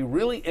 and it's going to be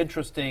really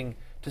interesting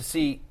to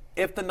see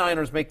if the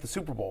Niners make the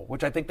Super Bowl,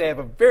 which I think they have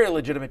a very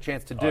legitimate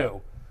chance to do.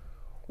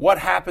 What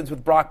happens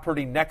with Brock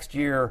Purdy next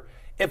year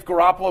if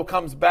Garoppolo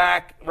comes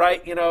back,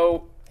 right?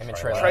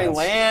 Trey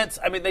Lance.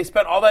 I mean, they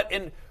spent all that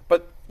in,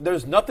 but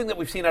there's nothing that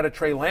we've seen out of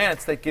Trey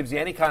Lance that gives you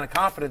any kind of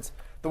confidence.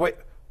 The way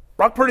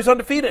Brock Purdy's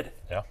undefeated.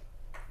 Yeah.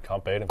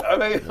 Can't beat him.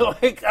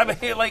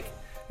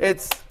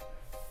 It's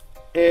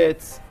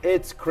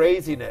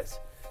craziness.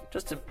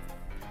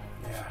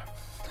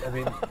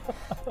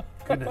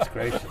 Goodness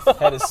gracious.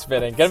 Head is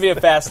spinning. Going to be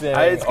a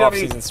fascinating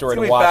off-season story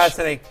to watch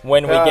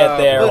when we get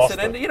there.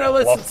 Listen,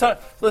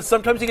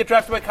 sometimes you get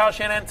drafted by Kyle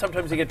Shanahan,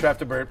 sometimes you get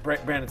drafted by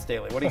Brandon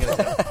Staley. What are you going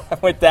to do?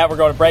 With that, we're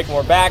going to break and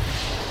we're back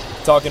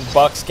talking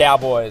Bucs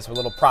Cowboys with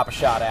a little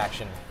prop-a-shot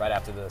action right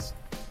after this.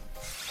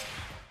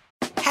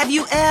 Have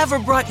you ever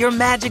brought your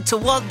magic to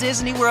Walt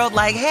Disney World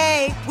like,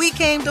 hey, we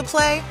came to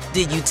play?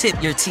 Did you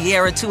tip your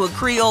tiara to a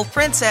Creole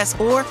princess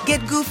or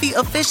get goofy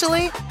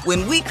officially?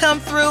 When we come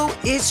through,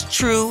 it's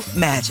true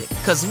magic,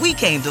 because we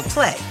came to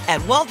play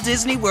at Walt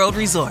Disney World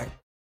Resort.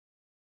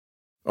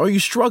 Are you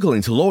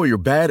struggling to lower your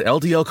bad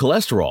LDL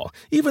cholesterol,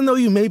 even though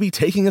you may be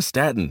taking a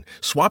statin,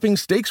 swapping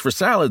steaks for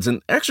salads,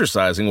 and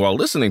exercising while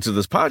listening to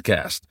this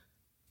podcast?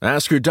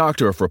 Ask your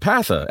doctor if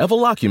Repatha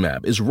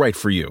Evolocumab is right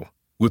for you.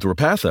 With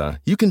Repatha,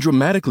 you can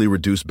dramatically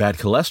reduce bad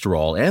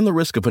cholesterol and the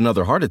risk of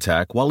another heart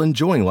attack while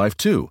enjoying life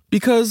too,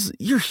 because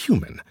you're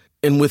human.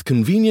 And with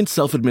convenient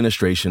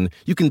self-administration,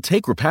 you can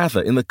take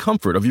Repatha in the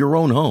comfort of your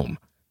own home.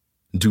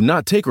 Do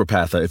not take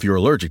Repatha if you're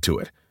allergic to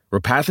it.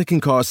 Repatha can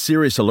cause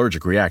serious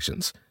allergic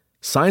reactions.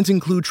 Signs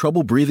include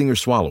trouble breathing or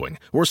swallowing,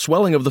 or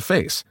swelling of the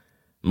face.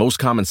 Most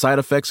common side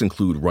effects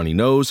include runny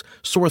nose,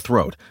 sore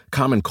throat,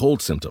 common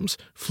cold symptoms,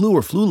 flu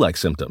or flu-like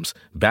symptoms,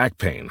 back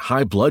pain,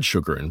 high blood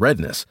sugar and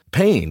redness,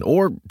 pain,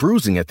 or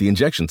bruising at the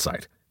injection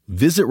site.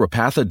 Visit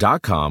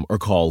Repatha.com or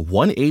call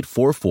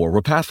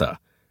 1-844-REPATHA.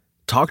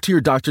 Talk to your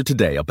doctor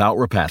today about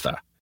Repatha.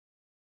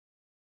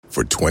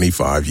 For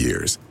 25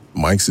 years,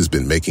 Mike's has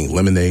been making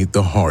lemonade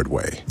the hard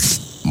way.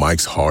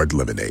 Mike's Hard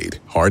Lemonade.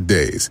 Hard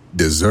days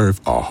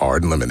deserve a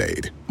hard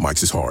lemonade.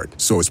 Mike's is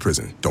hard, so is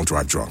prison. Don't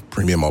drive drunk.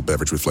 Premium malt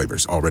beverage with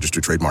flavors. All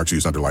registered trademarks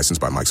used under license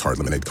by Mike's Hard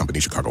Lemonade Company,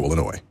 Chicago,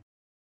 Illinois.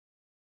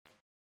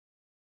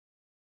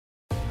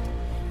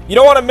 You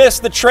don't want to miss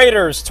the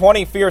Traders.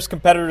 20 fierce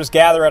competitors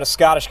gather at a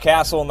Scottish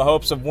castle in the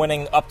hopes of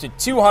winning up to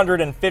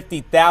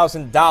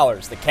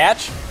 $250,000. The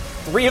catch?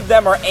 3 of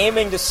them are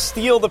aiming to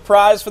steal the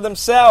prize for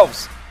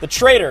themselves. The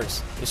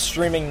Traders is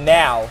streaming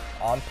now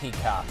on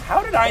Peacock.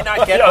 How did I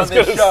not get on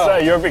this show?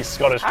 Say, you're a big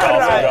Scottish castle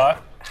guy.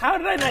 How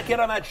did I not get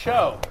on that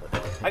show?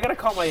 I got to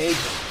call my agent.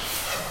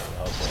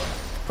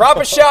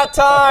 Prop-a-shot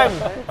time!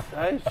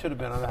 I should have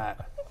been on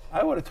that.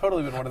 I would have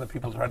totally been one of the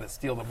people trying to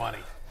steal the money.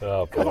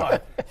 Oh, come on.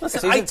 Listen,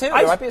 season 2.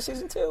 There might be a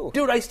season 2.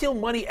 Dude, I steal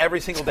money every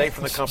single day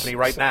from the company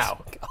right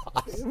now.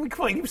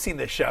 Come on, you've seen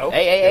this show.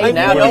 Hey,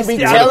 now don't be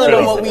telling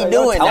them what we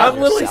doing. I'm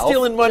literally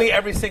stealing money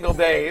every single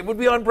day. It would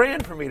be on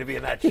brand for me to be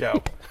in that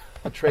show.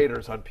 The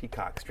Traders on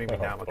Peacock,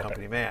 streaming now,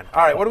 company man.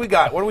 All right, what do we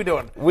got? What are we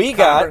doing?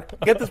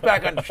 Get this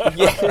back on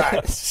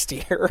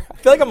steer. I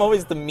feel like I'm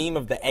always the meme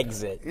of the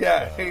exit.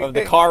 Yeah. Of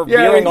the car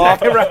veering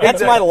off. Right,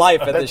 That's my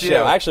life at this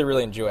show. I actually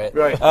really enjoy it.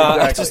 Right.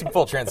 Exactly. Just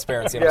full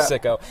transparency. I'm a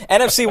sicko.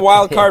 NFC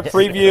wildcard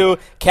preview,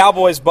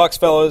 Cowboys-Bucs,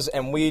 fellas,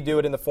 and we do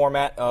it in the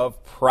format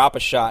of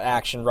prop-a-shot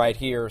action right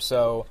here.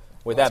 So,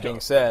 with that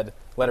being said,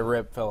 let it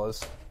rip,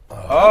 fellas.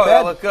 Oh,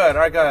 that looked good.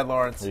 All right, go ahead,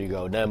 Lawrence. There you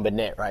go. Nothing but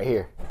net right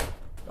here.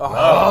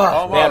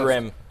 Mad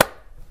rim.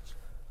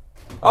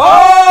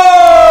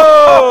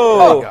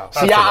 Oh!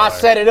 See, I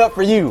set it up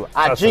for you.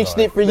 I jinxed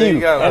it for you. There you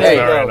go.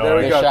 There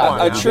we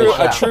go.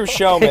 A true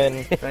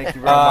showman. Thank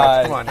you very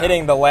much. Come on now.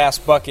 Hitting the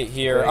last bucket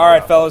here. All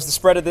right, fellas, the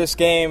spread of this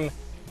game,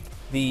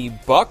 the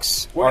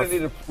Bucs. We're going to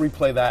need to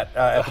replay that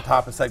at the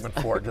top of segment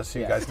 4, just so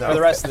you guys know. For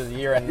the rest of the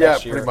year and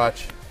next year. Yeah, pretty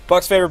much.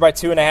 Bucs favored by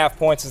 2.5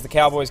 points as the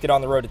Cowboys get on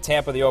the road to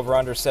Tampa. The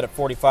over-under set at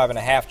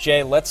 45.5.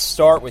 Jay, let's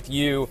start with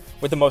you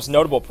with the most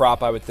notable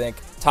prop, I would think.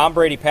 Tom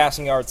Brady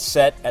passing yards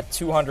set at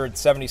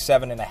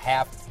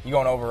 277.5. You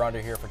going over-under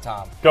here for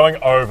Tom?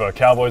 Going over.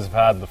 Cowboys have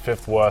had the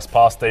 5th worst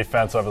pass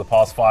defense over the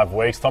past 5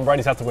 weeks. Tom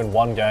Brady's had to win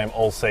one game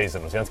all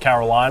season. It was against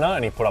Carolina,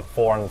 and he put up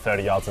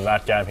 430 yards in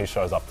that game. He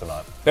shows up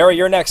tonight. Barry,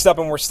 you're next up,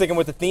 and we're sticking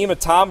with the theme of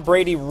Tom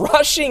Brady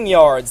rushing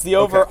yards. The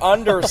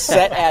over-under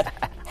set at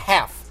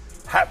half.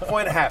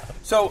 Point and a half.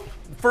 So,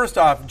 first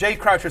off, Jay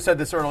Croucher said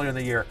this earlier in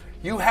the year.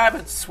 You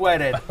haven't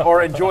sweated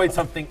or enjoyed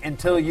something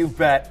until you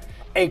bet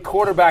a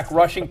quarterback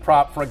rushing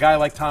prop for a guy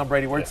like Tom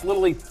Brady, where it's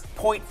literally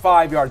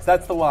 0.5 yards.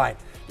 That's the line.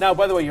 Now,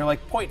 by the way, you're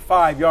like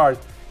 0.5 yards.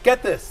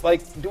 Get this.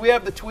 Do we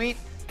have the tweet?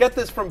 Get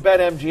this from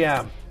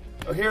BetMGM.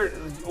 Here,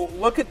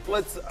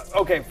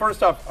 okay,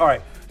 first off, all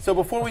right. So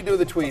before we do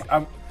the tweet,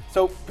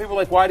 so people are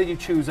like, why did you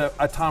choose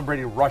a Tom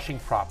Brady rushing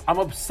prop? I'm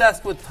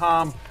obsessed with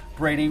Tom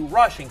Brady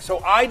rushing.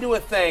 So I do a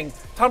thing.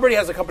 Tom Brady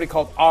has a company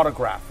called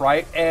Autograph,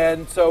 right?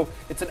 And so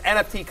it's an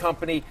NFT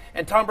company,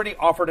 and Tom Brady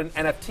offered an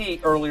NFT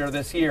earlier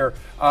this year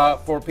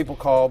for people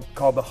called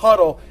the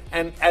Huddle.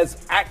 And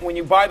when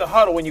you buy the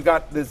Huddle, when you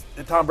got this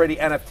Tom Brady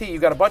NFT, you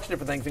got a bunch of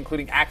different things,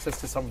 including access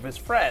to some of his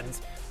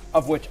friends,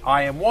 of which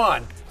I am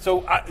one.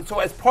 So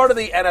as part of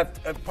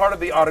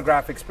the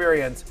Autograph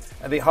experience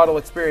and the Huddle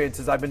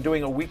experiences, I've been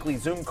doing a weekly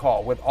Zoom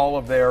call with all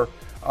of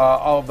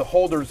the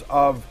holders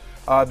of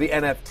the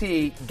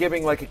NFT,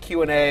 giving like a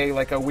Q&A,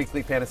 like a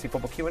weekly fantasy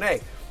football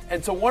Q&A.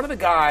 And so one of the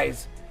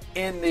guys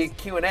in the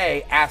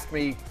Q&A asked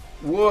me,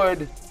 who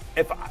would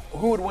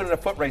win in a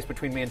foot race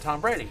between me and Tom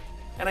Brady?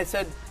 And I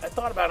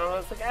thought about it, and I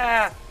was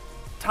like,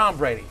 Tom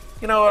Brady.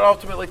 You know,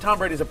 ultimately, Tom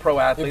Brady's a pro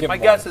athlete. My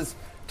guess is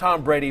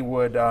Tom Brady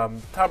would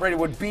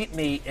beat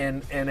me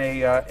in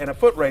a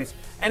foot race.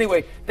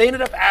 Anyway, they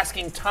ended up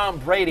asking Tom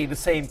Brady the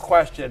same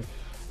question.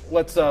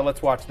 Let's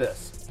watch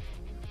this.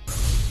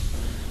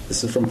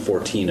 This is from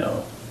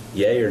Fortino.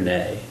 Yay or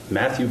nay,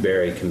 Matthew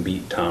Berry can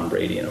beat Tom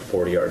Brady in a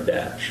 40-yard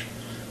dash.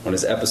 On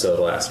his episode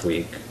last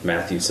week,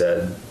 Matthew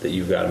said that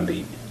you've got him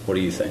beat. What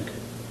do you think?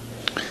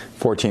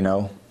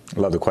 Fortino,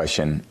 love the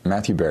question.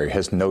 Matthew Berry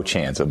has no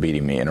chance of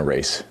beating me in a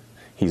race.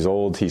 He's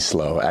old, he's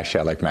slow.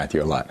 Actually, I like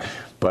Matthew a lot.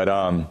 But,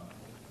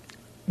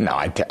 no,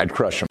 I'd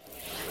crush him.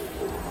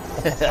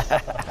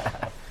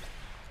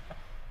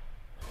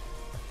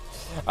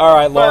 All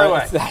right, Lauren.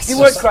 By the way, he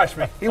would crush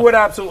me. He would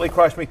absolutely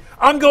crush me.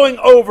 I'm going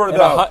over,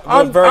 though.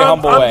 I'm very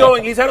humble way. I'm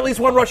going. He's had at least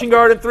one rushing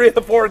yard in 3 of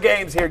the 4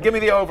 games here. Give me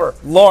the over.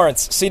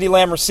 Lawrence, CeeDee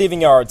Lamb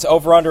receiving yards.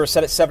 Over-under is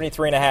set at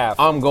 73.5.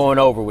 I'm going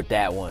over with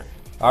that one.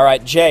 All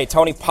right, Jay,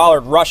 Tony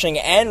Pollard rushing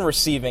and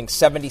receiving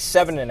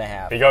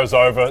 77.5. He goes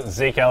over.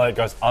 Zeke Elliott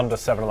goes under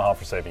 7.5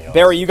 receiving yards.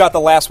 Barry, you got the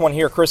last one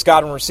here. Chris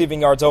Godwin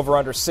receiving yards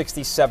over-under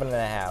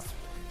 67.5.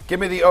 Give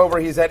me the over.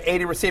 He's had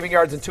 80 receiving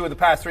yards in 2 of the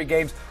past 3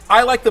 games.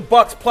 I like the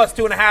Bucs plus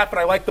 2.5, and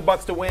I like the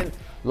Bucs to win.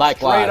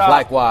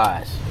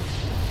 Likewise.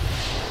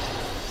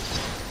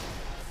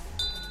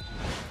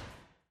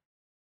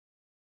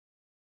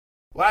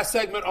 Last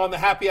segment on the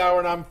happy hour,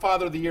 and I'm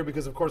Father of the Year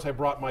because, of course, I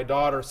brought my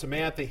daughter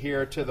Samantha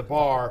here to the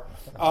bar.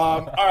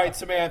 All right,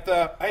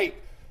 Samantha. Hey,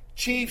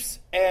 Chiefs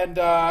and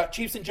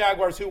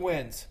Jaguars. Who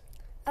wins?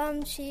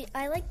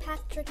 I like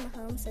Patrick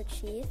Mahomes, so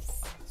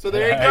Chiefs. So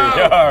there you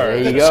go. There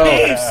you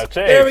go. Chiefs.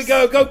 There we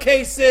go. Go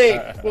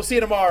KC. We'll see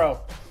you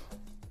tomorrow.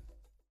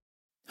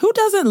 Who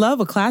doesn't love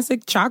a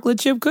classic chocolate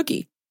chip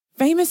cookie?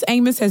 Famous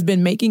Amos has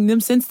been making them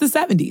since the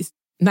 70s,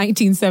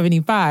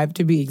 1975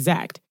 to be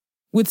exact.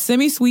 With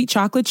semi-sweet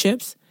chocolate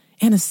chips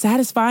and a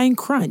satisfying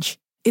crunch,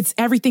 it's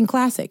everything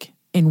classic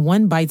in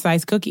one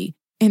bite-sized cookie,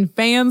 and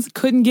fans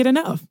couldn't get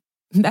enough.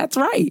 That's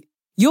right.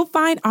 You'll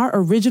find our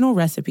original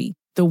recipe,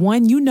 the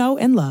one you know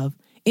and love,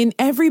 in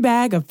every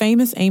bag of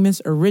Famous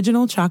Amos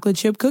original chocolate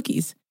chip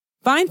cookies.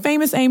 Find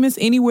Famous Amos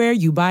anywhere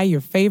you buy your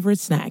favorite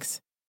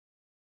snacks.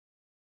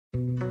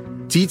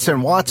 Dietz &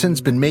 Watson's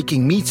been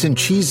making meats and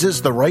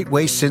cheeses the right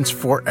way since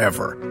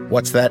forever.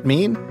 What's that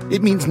mean?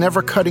 It means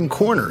never cutting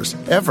corners,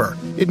 ever.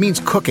 It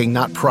means cooking,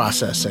 not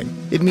processing.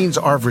 It means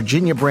our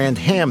Virginia brand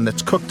ham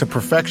that's cooked to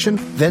perfection,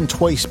 then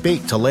twice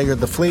baked to layer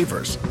the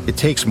flavors. It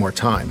takes more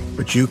time,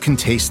 but you can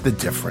taste the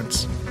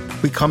difference.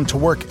 We come to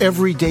work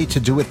every day to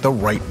do it the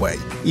right way,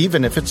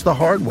 even if it's the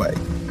hard way.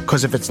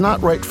 Because if it's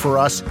not right for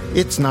us,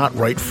 it's not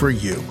right for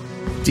you.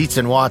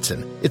 Dietz &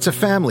 Watson, it's a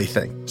family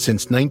thing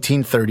since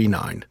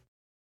 1939.